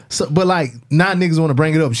 So, but like now niggas want to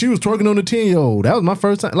bring it up. She was twerking on the 10-year-old. That was my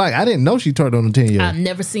first time. Like I didn't know she twerked on the 10-year-old. I've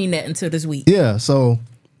never seen that until this week. Yeah, so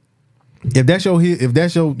if that's your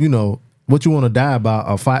what you want to die about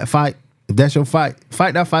or fight. If that's your fight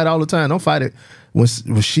that fight all the time. Don't fight it when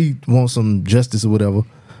she wants some justice or whatever.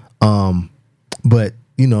 But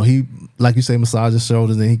he, like you say, massaged his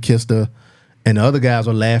shoulders and he kissed her, and the other guys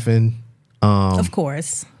were laughing. Of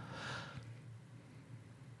course.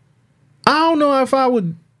 I don't know if I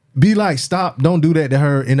would be like, stop, don't do that to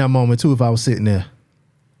her in that moment too. If I was sitting there.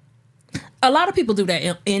 A lot of people do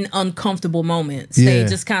that in uncomfortable moments. Yeah. They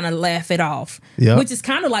just kind of laugh it off, which is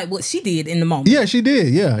kind of like what she did in the moment. Yeah, she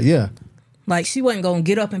did. Yeah. Like she wasn't gonna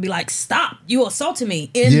get up and be like, "Stop! You assaulted me!"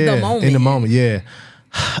 In the moment. In the moment, yeah.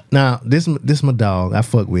 Now this my dog. I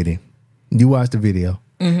fuck with him. You watched the video.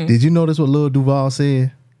 Did you notice what Lil Duval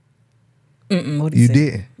said? What you say?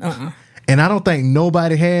 didn't. And I don't think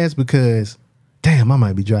nobody has because, damn, I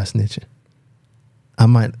might be dry snitching. I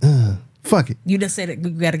might. Fuck it. You just said it. You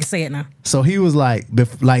gotta say it now. So he was like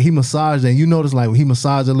he massaged, and you notice like he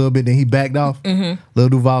massaged a little bit, then he backed off. Lil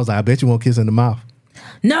Duval was like, "I bet you won't kiss in the mouth."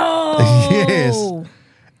 No. Yes.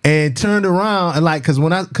 And turned around and like, cause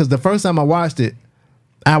the first time I watched it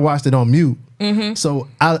on mute. So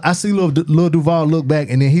I see Lil Duval look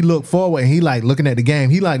back, and then he looked forward, and he like looking at the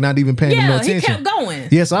game. He like not even paying no attention. He kept going.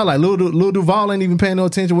 Yeah, so I like Lil Duval ain't even paying no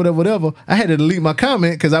attention, whatever. I had to delete my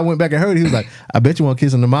comment because I went back and heard it. He was like, "I bet you won't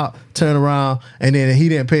kiss in the mouth." Turn around, and then he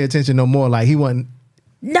didn't pay attention no more. Like he wasn't.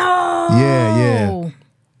 No. Yeah.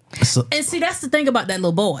 So, and see, that's the thing about that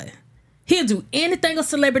little boy. He'll do anything a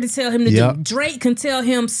celebrity tell him to do. Drake can tell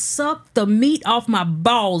him, "Suck the meat off my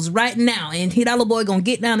balls right now," and that little boy gonna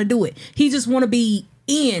get down and do it. He just want to be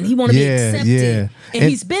in. He want to be accepted. Yeah. And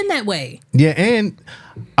he's been that way. Yeah, and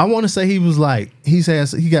I want to say he was like he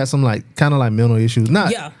got some like kind of like mental issues.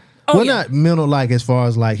 Not not mental like as far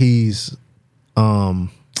as like he's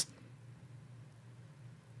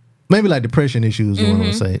maybe like depression issues. I want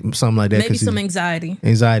to say something like that. Maybe some anxiety.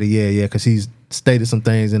 Anxiety, yeah, because he's stated some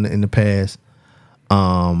things in the past.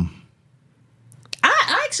 I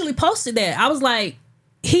actually posted that. I was like,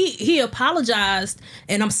 he apologized,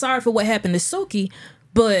 and I'm sorry for what happened to Suki,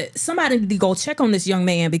 but somebody need to go check on this young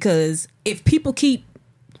man, because if people keep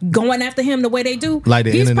going after him the way they do, like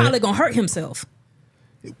he's probably gonna hurt himself.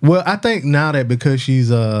 Well, I think now that because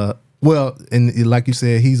she's well, and like you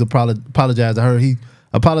said, he's apologized to her. He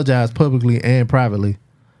apologized publicly and privately.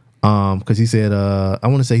 Because he said, I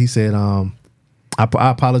want to say he said, I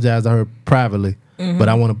apologize to her privately, but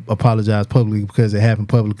I want to apologize publicly because it happened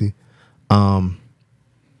publicly. I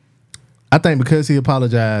think because he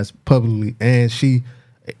apologized publicly and she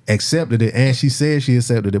accepted it and she said she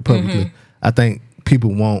accepted it publicly, I think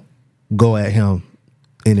people won't go at him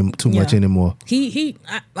too much anymore. I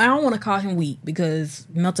don't want to call him weak because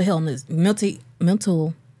mental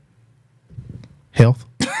health.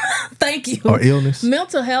 Thank you. Or illness.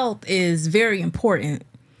 Mental health is very important,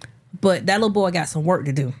 but that little boy got some work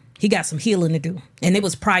to do. He got some healing to do, and it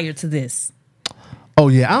was prior to this. Oh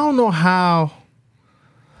yeah, I don't know how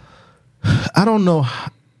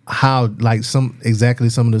like some of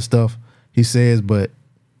the stuff he says, but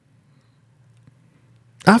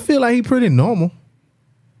I feel like he pretty normal.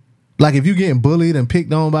 Like if you getting bullied and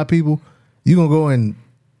picked on by people, you gonna go and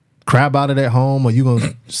cry about it at home, or you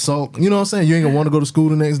gonna sulk. You know what I'm saying? You ain't gonna want to go to school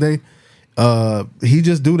the next day. He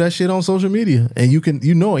just do that shit on social media, and you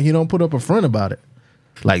know it. He don't put up a front about it.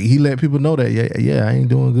 Like he let people know that yeah, I ain't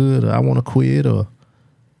doing good, or I want to quit, or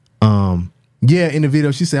in the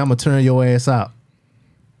video she said I'm gonna turn your ass out.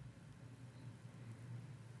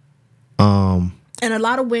 And a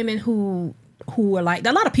lot of women who are like,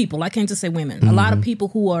 a lot of people, I can't just say women, a lot of people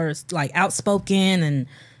who are like outspoken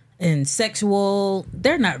and sexual,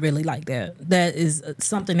 they're not really like that. That is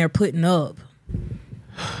something they're putting up.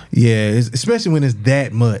 Yeah, especially when it's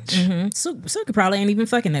that much. Suki probably ain't even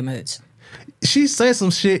fucking that much. She said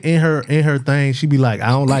some shit in her thing. She be like, I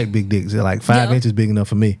don't like big dicks. They're like 5 inches big enough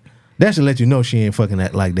for me. That should let you know she ain't fucking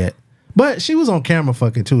that like that. But she was on camera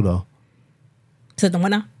fucking too though. Said the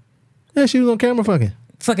one now? Yeah, she was on camera fucking.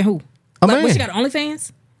 Fucking who? Man. What, she got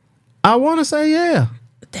OnlyFans? I want to say yeah.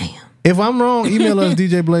 Damn. If I'm wrong, email us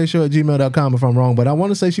djblazeshow@gmail.com if I'm wrong. But I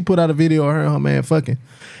want to say she put out a video of her and her man fucking.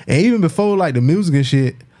 And even before like the music and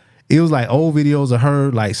shit, it was like old videos of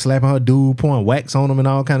her like slapping her dude, pouring wax on him and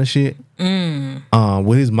all kind of shit.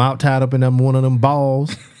 With his mouth tied up in one of them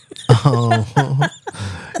balls.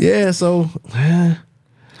 Yeah, so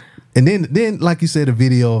and then like you said, a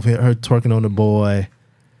video of her twerking on the boy.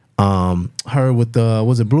 Her with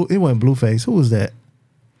was it Blue? It wasn't Blueface. Who was that?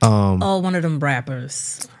 One of them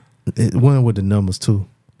rappers. It went with the numbers too.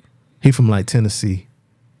 He from like Tennessee.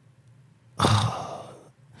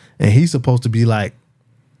 And he's supposed to be like,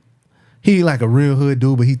 he like a real hood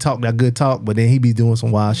dude, but he talked that good talk, but then he be doing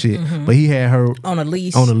some wild shit. But he had her on a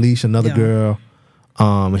leash, another girl.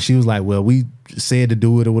 And she was like, well, we said to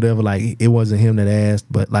do it or whatever. Like it wasn't him that asked,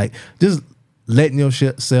 but like just letting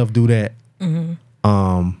yourself do that.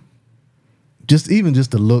 Just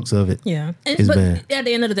the looks of it. Yeah. But bad. At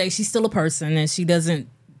the end of the day, she's still a person, and she doesn't.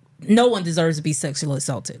 No one deserves to be sexually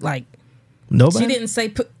assaulted. Like nobody. She didn't say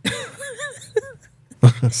put.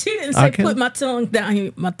 She didn't say put my tongue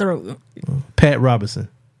down my throat. Pat Robertson.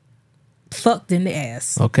 Fucked in the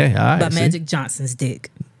ass. Okay, all right. By Magic Johnson's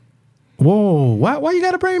dick. Whoa! Why you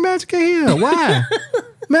gotta bring Magic in here? Why?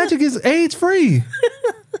 Magic is AIDS free.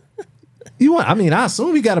 You want? I mean, I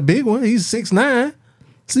assume he got a big one. He's 6'9".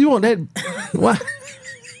 So you want that? Why?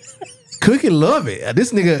 Cookie love it.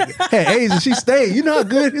 This nigga had AIDS and she stayed. You know how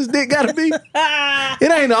good his dick gotta be?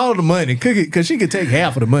 It ain't all the money. Cookie, because she could take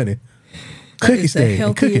half of the money. Cookie stayed.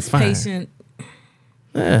 Cookie's fine. Patient.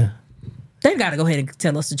 Yeah. They gotta go ahead and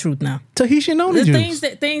tell us the truth now. Tahitian only juice.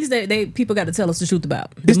 Things that people got to tell us the truth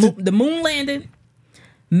about. The moon landing,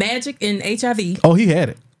 Magic, and HIV. Oh, he had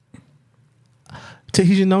it.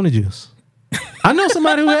 Tahitian only juice. I know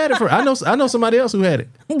somebody who had it. I know somebody else who had it.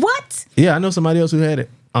 What? Yeah, I know somebody else who had it.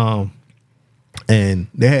 And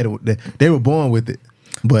they had it. They were born with it.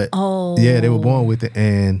 But yeah, they were born with it.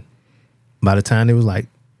 And by the time it was like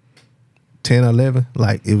 10 or 11,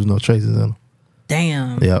 like it was no traces in them.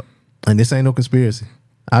 Damn. Yep. And this ain't no conspiracy.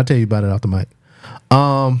 I'll tell you about it off the mic.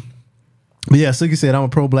 But yeah, Suki said, I'm a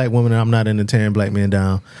pro-black woman and I'm not into tearing black men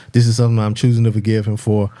down. This is something I'm choosing to forgive him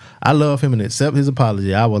for. I love him and accept his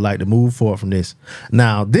apology. I would like to move forward from this.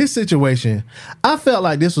 Now, this situation, I felt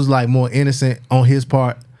like this was like more innocent on his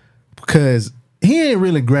part because he ain't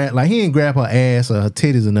really grab her ass or her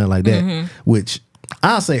titties or nothing like that, which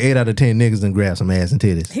I'll say 8 out of 10 niggas done grab some ass and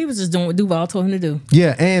titties. He was just doing what Duval told him to do.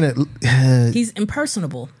 Yeah, and he's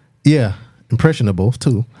impersonable. Yeah, impressionable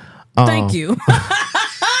too. Thank you.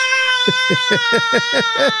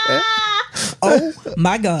 Oh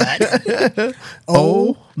my God.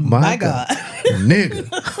 Oh my God. Nigga.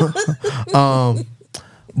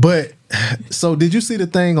 But so did you see the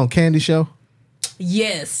thing on Candy Show?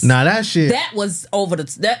 Yes. Now that shit. That was over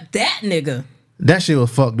that nigga. That shit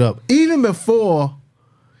was fucked up. Even before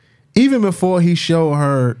he showed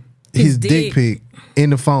her his dick pic in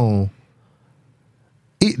the phone.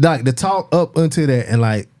 Like the talk up until that, and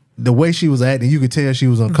like the way she was acting, you could tell she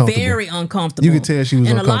was uncomfortable. Very uncomfortable. You could tell she was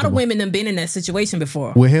and uncomfortable. And a lot of women have been in that situation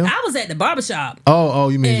before. With him? I was at the barbershop. Oh,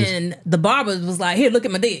 you mean And the barber was like, here, look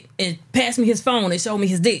at my dick. And passed me his phone and showed me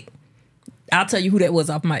his dick. I'll tell you who that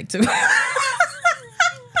was off mic, too.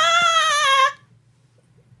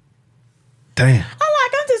 Damn.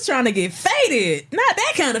 I'm just trying to get faded. Not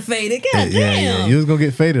that kind of faded. God damn. Yeah. You was going to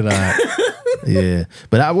get faded, all right. Yeah.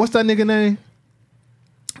 But what's that nigga name?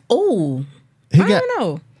 Oh, I don't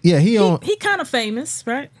know. Yeah, he kind of famous,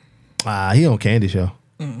 right? He on Candy Show.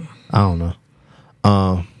 I don't know.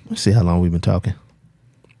 Let's see how long we've been talking.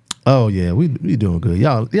 Oh yeah, we doing good.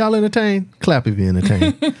 Y'all entertained? Clap if you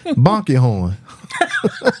entertained. Bonk your horn.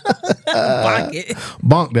 Bonk it.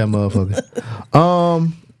 Bonk that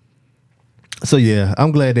motherfucker. So yeah,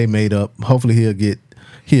 I'm glad they made up. Hopefully he'll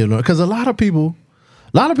learn, because a lot of people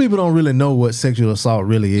don't really know what sexual assault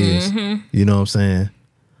really is. Mm-hmm. You know what I'm saying?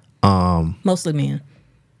 Mostly men.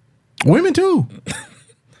 Women too.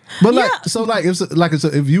 But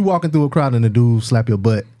if you walking through a crowd and a dude slap your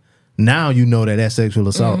butt, now you know that's sexual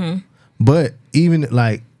assault. Mm-hmm. But even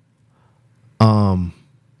like, back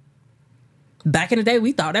in the day,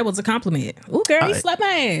 we thought that was a compliment. Ooh, girl, you slapped my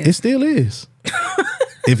ass. It still is.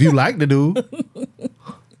 If you like the dude.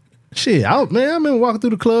 Shit, I remember walking through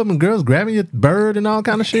the club and girls grabbing your bird and all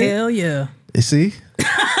kind of shit. Hell yeah. You see?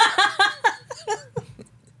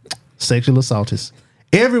 Sexual assaulters.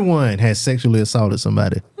 Everyone has sexually assaulted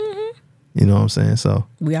somebody. Mm-hmm. You know what I'm saying? So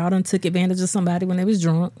we all done took advantage of somebody when they was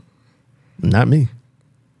drunk. Not me.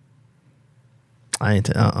 I ain't.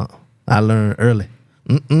 I learned early.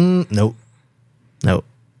 Nope. The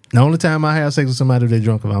only time I have sex with somebody if they're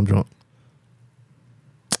drunk, if I'm drunk.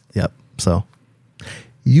 Yep. So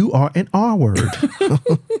you are an R word.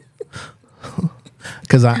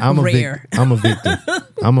 Because I'm a victim.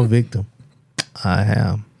 I'm a victim. I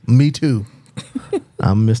am. Me too.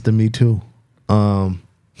 I'm Mr. Me Too.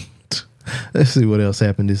 Let's see what else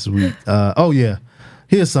happened this week. Oh yeah,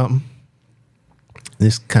 here's something.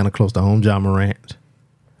 This kind of close to home. Ja Morant.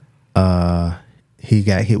 He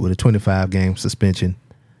got hit with a 25-game suspension.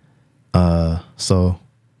 So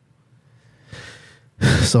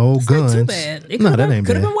Guns. Not too bad. No, that ain't bad.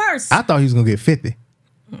 Could have been worse. I thought he was gonna get 50.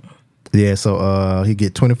 Yeah, so he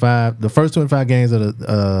get 25. The first 25 games of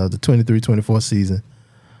the 23-24 season.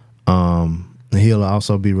 He'll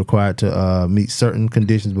also be required to meet certain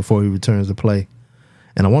conditions before he returns to play.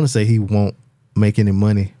 And I want to say he won't make any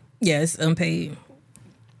money. Yeah, it's unpaid.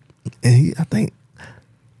 And I think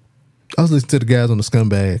I was listening to the guys on the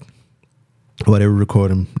Scumbag while they were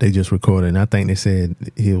recording. They just recorded, and I think they said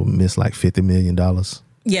he'll miss like $50 million.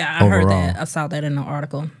 Yeah, I heard that. I saw that in the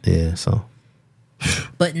article. Yeah, so.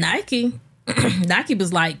 But Nike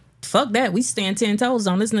was like, fuck that. We stand 10 toes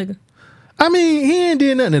on this nigga. I mean, he ain't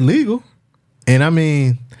did nothing illegal. And I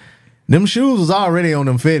mean, them shoes was already on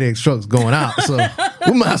them FedEx trucks going out. So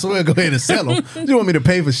we might as well go ahead and sell them. You want me to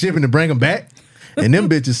pay for shipping to bring them back? And them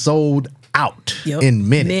bitches sold out in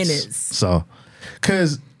minutes. So,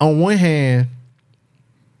 because on one hand,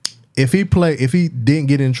 if he didn't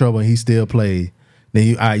get in trouble and he still played,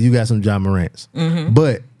 then you got some Ja Morants. Mm-hmm.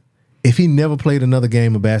 But if he never played another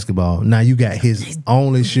game of basketball, now you got his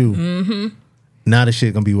only shoe. Mm-hmm. Now the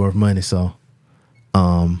shit gonna be worth money. So,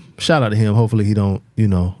 shout out to him. Hopefully he don't do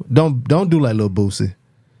like Lil Boosie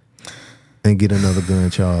and get another gun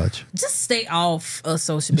charge. Just stay off of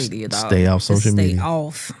social media, dog. Stay off social media. Stay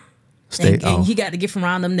off. Stay off. And he got to get from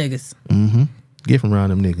around them niggas. Mm-hmm. Get from around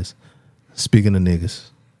them niggas. Speaking of niggas.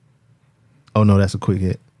 Oh no, that's a quick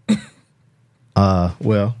hit.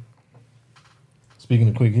 Well, speaking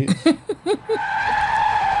of quick hits.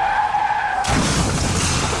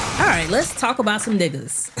 All right, let's talk about some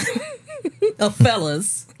niggas. Of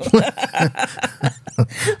fellas.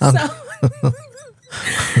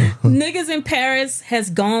 Niggas in Paris has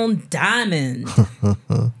gone diamond.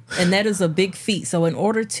 And that is a big feat. So in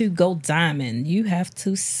order to go diamond, you have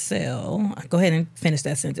to sell. Go ahead and finish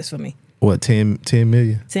that sentence for me. What, 10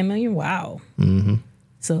 million? 10 million? Wow. Mm-hmm.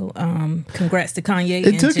 So congrats to Kanye.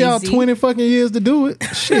 It took y'all 20 fucking years to do it.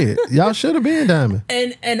 Shit. Y'all should have been diamond.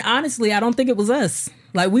 And honestly, I don't think it was us.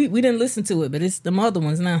 Like we didn't listen to it, but it's the other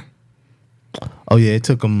ones now. Oh yeah, it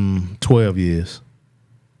took them 12 years.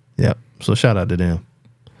 Yep. So shout out to them.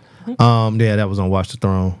 Yeah, that was on Watch the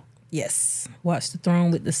Throne. Yes, Watch the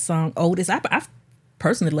Throne with the song Otis. I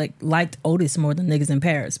personally liked Otis more than Niggas in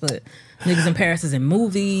Paris, but Niggas in Paris is in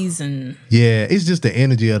movies and yeah, it's just the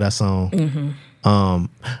energy of that song. Mm-hmm.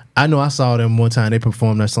 I know I saw them one time. They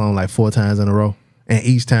performed that song like 4 times in a row, and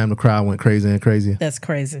each time the crowd went crazy and crazier. That's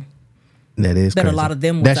crazy. That is But crazy. a lot of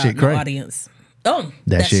them was that out shit in the cray. audience. Oh,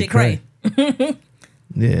 That shit cray.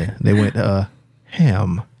 Yeah, they went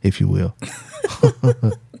ham, if you will.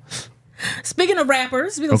 Speaking of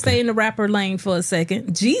rappers, we're going to stay in the rapper lane for a second.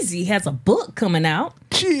 Jeezy has a book coming out.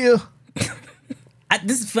 Chill.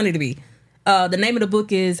 This is funny to me. The name of the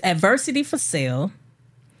book is Adversity for Sale.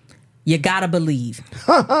 You Gotta Believe.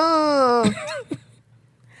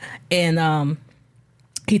 And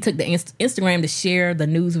he took the Instagram to share the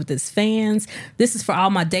news with his fans. This is for all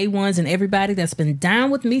my day ones and everybody that's been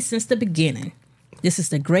down with me since the beginning. This is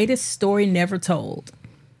the greatest story never told.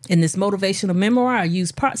 In this motivational memoir, I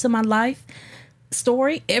use parts of my life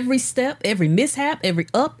story, every step, every mishap, every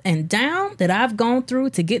up and down that I've gone through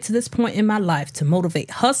to get to this point in my life to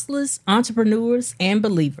motivate hustlers, entrepreneurs, and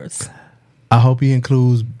believers. I hope he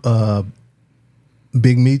includes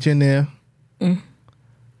Big Meech in there.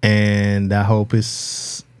 And I hope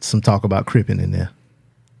it's some talk about Crippin' in there.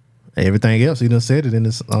 Everything else, he done said it in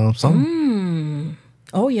this song.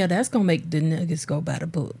 Oh, yeah, that's going to make the niggas go by the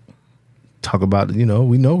book. Talk about, we know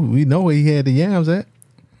where he had the yams at.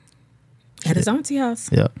 At his auntie house.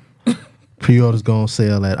 Yeah. Pre-orders gonna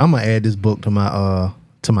sell at. I'm gonna add this book to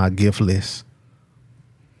my gift list.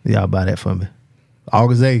 Y'all buy that for me.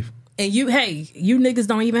 August 8th. And you niggas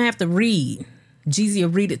don't even have to read. Jeezy will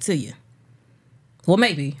read it to you. Well,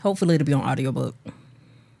 maybe. Hopefully it'll be on audiobook.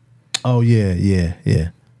 Oh yeah.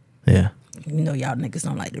 You know y'all niggas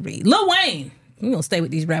don't like to read. Lil Wayne. We're gonna stay with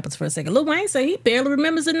these rappers for a second. Lil Wayne say he barely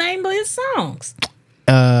remembers the name of his songs.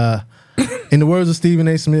 In the words of Stephen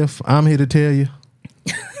A. Smith, I'm here to tell you,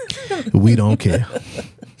 we don't care.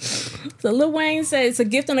 So Lil Wayne said it's a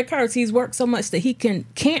gift and a curse. He's worked so much that he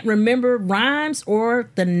can't remember rhymes or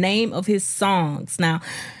the name of his songs. Now,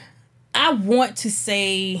 I want to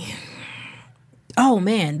say, oh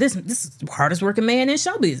man, this is the hardest working man in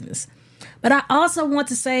show business. But I also want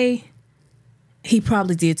to say he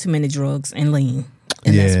probably did too many drugs and lean.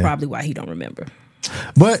 And that's probably why he don't remember.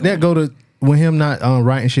 But that go to with him not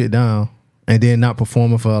writing shit down and then not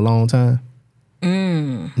performing for a long time.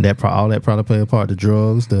 All that probably play a part. The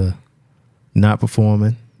drugs, the not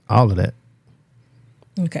performing, all of that.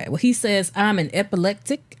 Okay. Well, he says, I'm an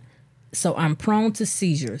epileptic, so I'm prone to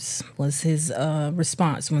seizures, was his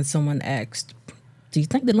response when someone asked, do you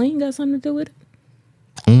think the lean got something to do with it?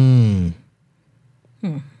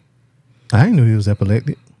 I didn't know he was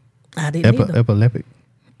epileptic. I didn't either. Epileptic.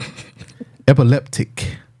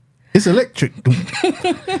 Epileptic. It's electric.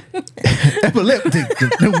 Epileptic.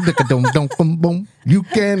 You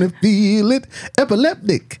can feel it.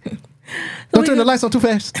 Epileptic. Don't turn the lights on too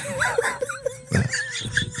fast.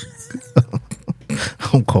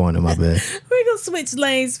 I'm corny, my bad. We're going to switch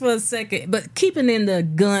lanes for a second, but keeping in the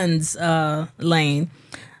guns lane.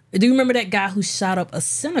 Do you remember that guy who shot up a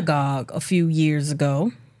synagogue a few years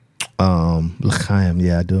ago? L'chaim,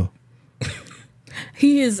 yeah, I do.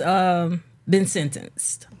 He has been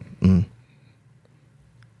sentenced.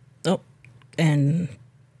 Oh, and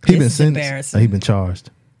He been this is sentenced. embarrassing. He been charged.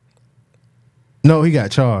 No, he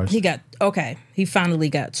got charged. He finally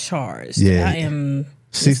got charged. Yeah.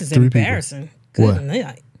 This is 63 people. embarrassing. What? Good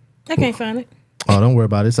night. I can't find it. Oh, don't worry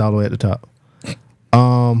about it. It's all the way at the top.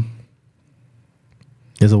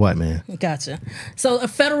 It's a white man. Gotcha. So a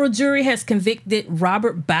federal jury has convicted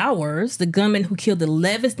Robert Bowers, the gunman who killed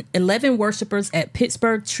 11 worshipers at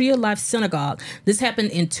Pittsburgh Tree of Life Synagogue. This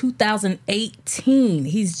happened in 2018.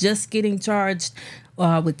 He's just getting charged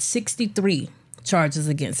with 63 charges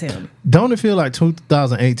against him. Don't it feel like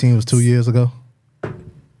 2018 was 2 years ago?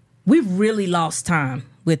 We've really lost time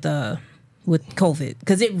with COVID,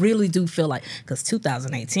 because it really do feel like, because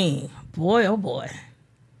 2018, boy, oh boy.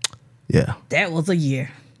 Yeah. That was a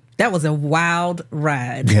year. That was a wild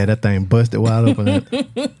ride. Yeah, that thing busted wide open.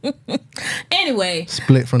 Anyway.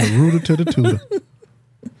 Split from the rooter to the tutor.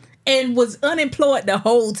 And was unemployed the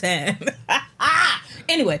whole time.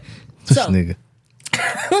 Anyway. This So nigga.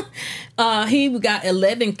 he got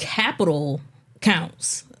 11 capital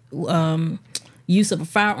counts. Use of a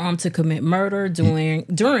firearm to commit murder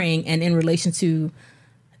during and in relation to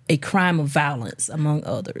a crime of violence, among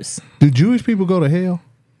others. Do Jewish people go to hell?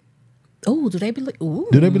 Oh, do they believe? Ooh.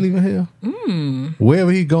 Do they believe in hell?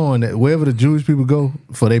 Wherever he going, wherever the Jewish people go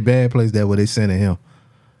for their bad place, that's where they sending him.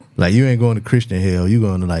 Like, you ain't going to Christian hell, you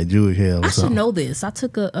going to like Jewish hell or I something. should know this. I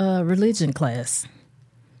took a religion class.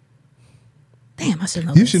 Damn, I should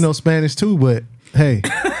know this. You should know Spanish too, but hey,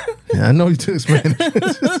 I know you took Spanish.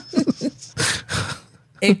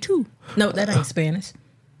 A2. No, that ain't Spanish.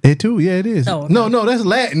 Et tu, yeah, it is. Oh, okay. No, that's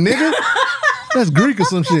Latin, nigga. That's Greek or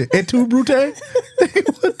some shit. Et tu, brute?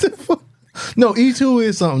 What the fuck? No, E2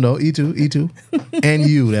 is something, though. E2. And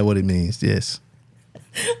you, that's what it means, yes.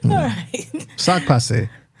 All right. Sac passe.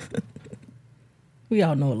 We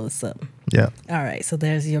all know a little something. Yeah. All right. So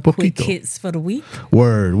there's your quick Poquito. hits for the week.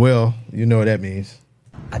 Word. Well, you know what that means.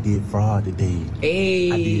 I did fraud today. Hey.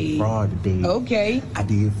 I did fraud today. Okay. I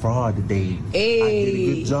did fraud today. Hey. I did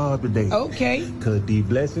a good job today. Okay. Cause the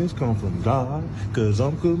blessings come from God. Cause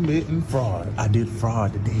I'm committing fraud. I did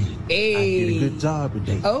fraud today. Hey. I did a good job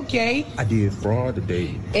today. Okay. I did fraud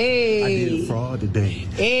today. Hey. I did fraud today.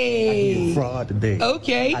 Hey. I did fraud today.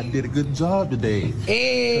 Okay. I did a good job today.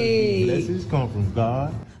 Hey. Blessings come from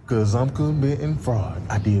God. Cause I'm committing fraud.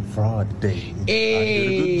 I did fraud today. Hey. I did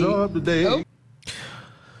a good job today. Okay.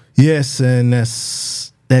 Yes, and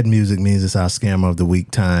that music means it's our scammer of the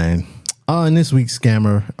week time. And this week's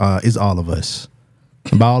scammer is all of us.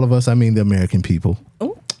 And by all of us, I mean the American people.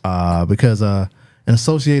 Because an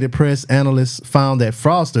Associated Press analyst found that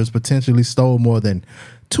fraudsters potentially stole more than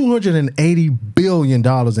 $280 billion in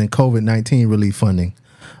COVID-19 relief funding.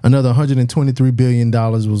 Another $123 billion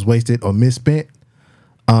was wasted or misspent.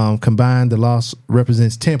 Combined, the loss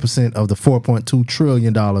represents 10% of the $4.2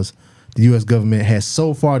 trillion the U.S. government has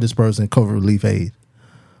so far dispersed in COVID relief aid.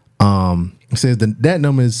 It says that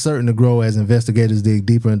number is certain to grow as investigators dig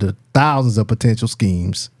deeper into thousands of potential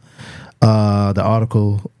schemes. The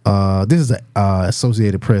article, this is an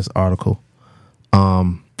Associated Press article.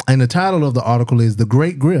 And the title of the article is The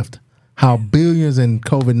Great Grift, How Billions in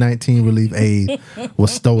COVID-19 Relief Aid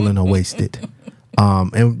Was Stolen or Wasted.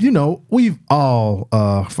 And, you know, we've all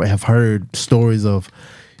have heard stories of,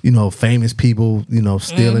 you know, famous people, you know,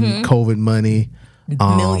 stealing COVID money.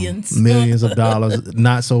 Millions of dollars.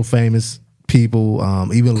 Not so famous people,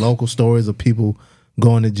 even local stories of people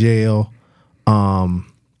going to jail.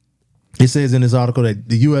 It says in this article that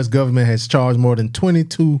the U.S. government has charged more than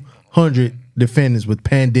 2,200 defendants with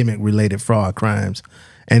pandemic-related fraud crimes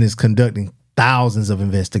and is conducting thousands of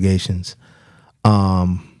investigations.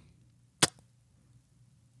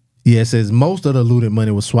 Yeah, it says most of the looted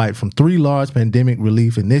money was swiped from 3 large pandemic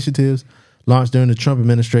relief initiatives launched during the Trump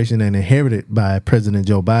administration and inherited by President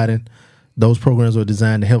Joe Biden. Those programs were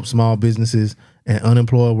designed to help small businesses and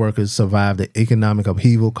unemployed workers survive the economic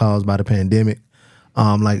upheaval caused by the pandemic.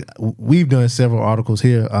 Like we've done several articles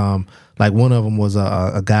here. Like one of them was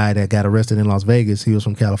a guy that got arrested in Las Vegas. He was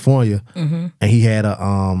from California, and he had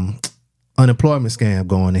a unemployment scam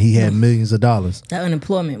going, and he had millions of dollars. That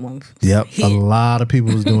unemployment one. Yep, a lot of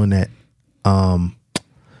people was doing that.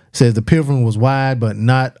 Says the pilfering was wide, but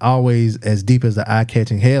not always as deep as the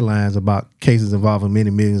eye-catching headlines about cases involving many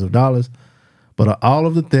millions of dollars. But all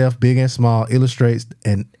of the theft, big and small, illustrates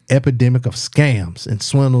an epidemic of scams and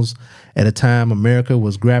swindles at a time America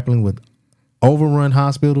was grappling with overrun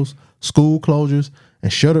hospitals, school closures,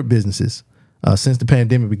 and shuttered businesses. Since the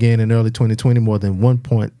pandemic began in early 2020, more than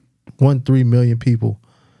 1.13 million people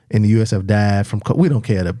in the U.S. have died from COVID. We don't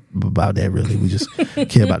care about that, really. We just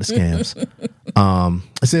care about the scams.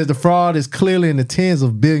 It says the fraud is clearly in the tens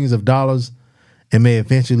of billions of dollars and may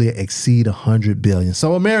eventually exceed $100 billion.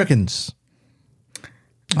 So Americans,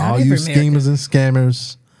 all you schemers and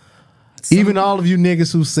scammers, even all of you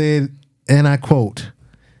niggas who said, and I quote,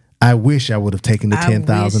 I wish I would have taken the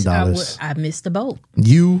 $10,000. I missed the boat.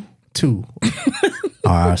 You, too,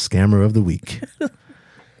 are our scammer of the week.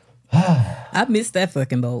 I missed that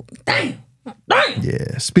fucking boat. Dang.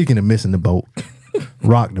 Yeah. Speaking of missing the boat,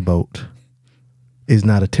 Rock the Boat is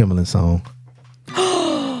not a Timbaland song.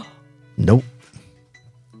 Nope.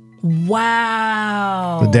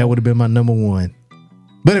 Wow. But that would have been my number one.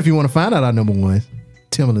 But if you want to find out our number one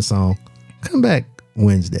Timbaland song, come back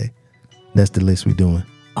Wednesday. That's the list we're doing.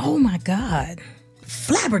 Oh my God.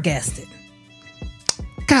 Flabbergasted.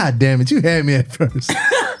 God damn it. You had me at first.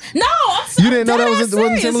 No, I'm sorry. You didn't know that wasn't a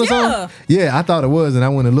Timbaland song? Yeah, I thought it was, and I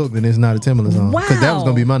went and looked, and it's not a Timbaland song. Because that was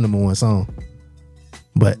going to be my number one song.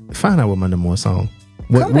 But find out what my number one song.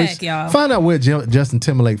 Come back, y'all. Find out where Justin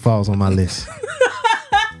Timberlake falls on my list.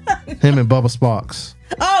 Him and Bubba Sparks.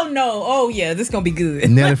 Oh, no. Oh, yeah. This going to be good.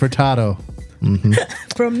 Nelly Furtado.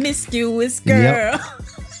 Promiscuous girl. Yep.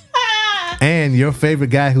 And your favorite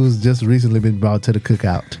guy who's just recently been brought to the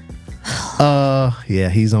cookout. Yeah,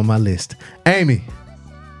 he's on my list. Amy,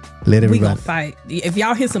 let everybody. We gonna fight. If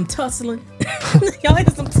y'all hear some tussling, y'all hear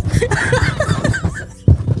some.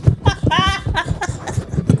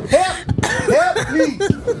 Help me.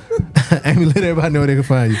 Amy, let everybody know where they can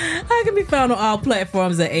find you. I can be found on all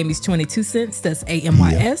platforms at Amy's 22 Cents. That's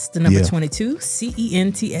AMYS, the number 22,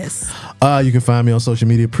 CENTS. You can find me on social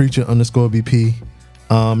media, Preacher_BP.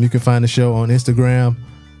 You can find the show on Instagram,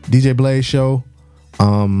 DJ Blaze Show.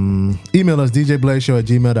 Email us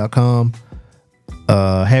djblazeshow@gmail.com.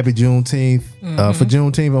 Happy Juneteenth. For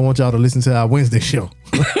Juneteenth, I want y'all to listen to our Wednesday show.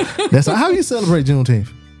 That's how you celebrate Juneteenth.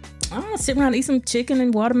 Oh, sit around, eat some chicken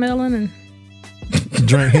and watermelon and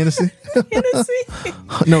Drink Hennessy. Hennessy.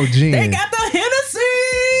 No, gin. They got the Hennessy.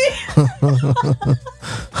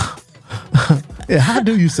 Yeah, how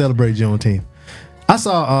do you celebrate Juneteenth? I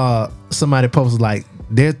saw somebody posted like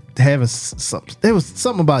they're having there was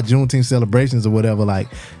something about Juneteenth celebrations or whatever. Like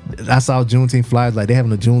I saw Juneteenth flyers like they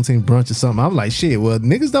having a Juneteenth brunch or something. I'm like, shit. Well,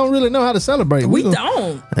 niggas don't really know how to celebrate. We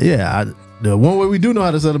don't. Yeah, the one way we do know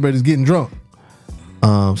how to celebrate is getting drunk.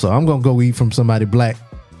 So I'm gonna go eat from somebody black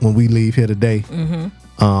when we leave here today.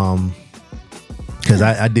 Because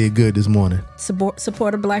I did good this morning.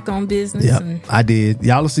 Support a black-owned business. Yeah, I did.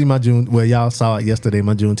 Y'all will see my y'all saw it yesterday,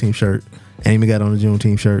 my Juneteenth shirt. Amy got on a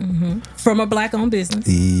Juneteenth shirt. From a black-owned business.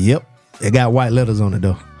 Yep. It got white letters on it,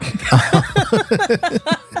 though.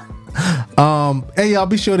 Hey, y'all,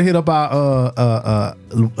 be sure to hit up our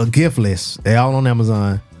a gift list. They all on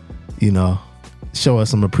Amazon. You know, show us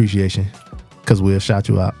some appreciation because we'll shout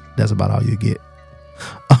you out. That's about all you get.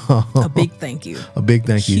 A big thank you. A big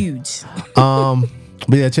thank you. Huge.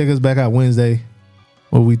 But yeah, check us back out Wednesday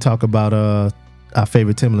where we talk about our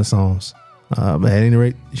favorite Timbaland songs. But at any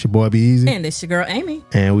rate, it's your boy Be Easy. And it's your girl Amy.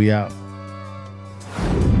 And we out.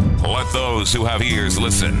 Let those who have ears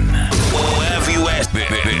listen. Have you asked?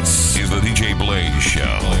 This is the DJ Blaze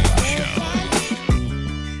Show.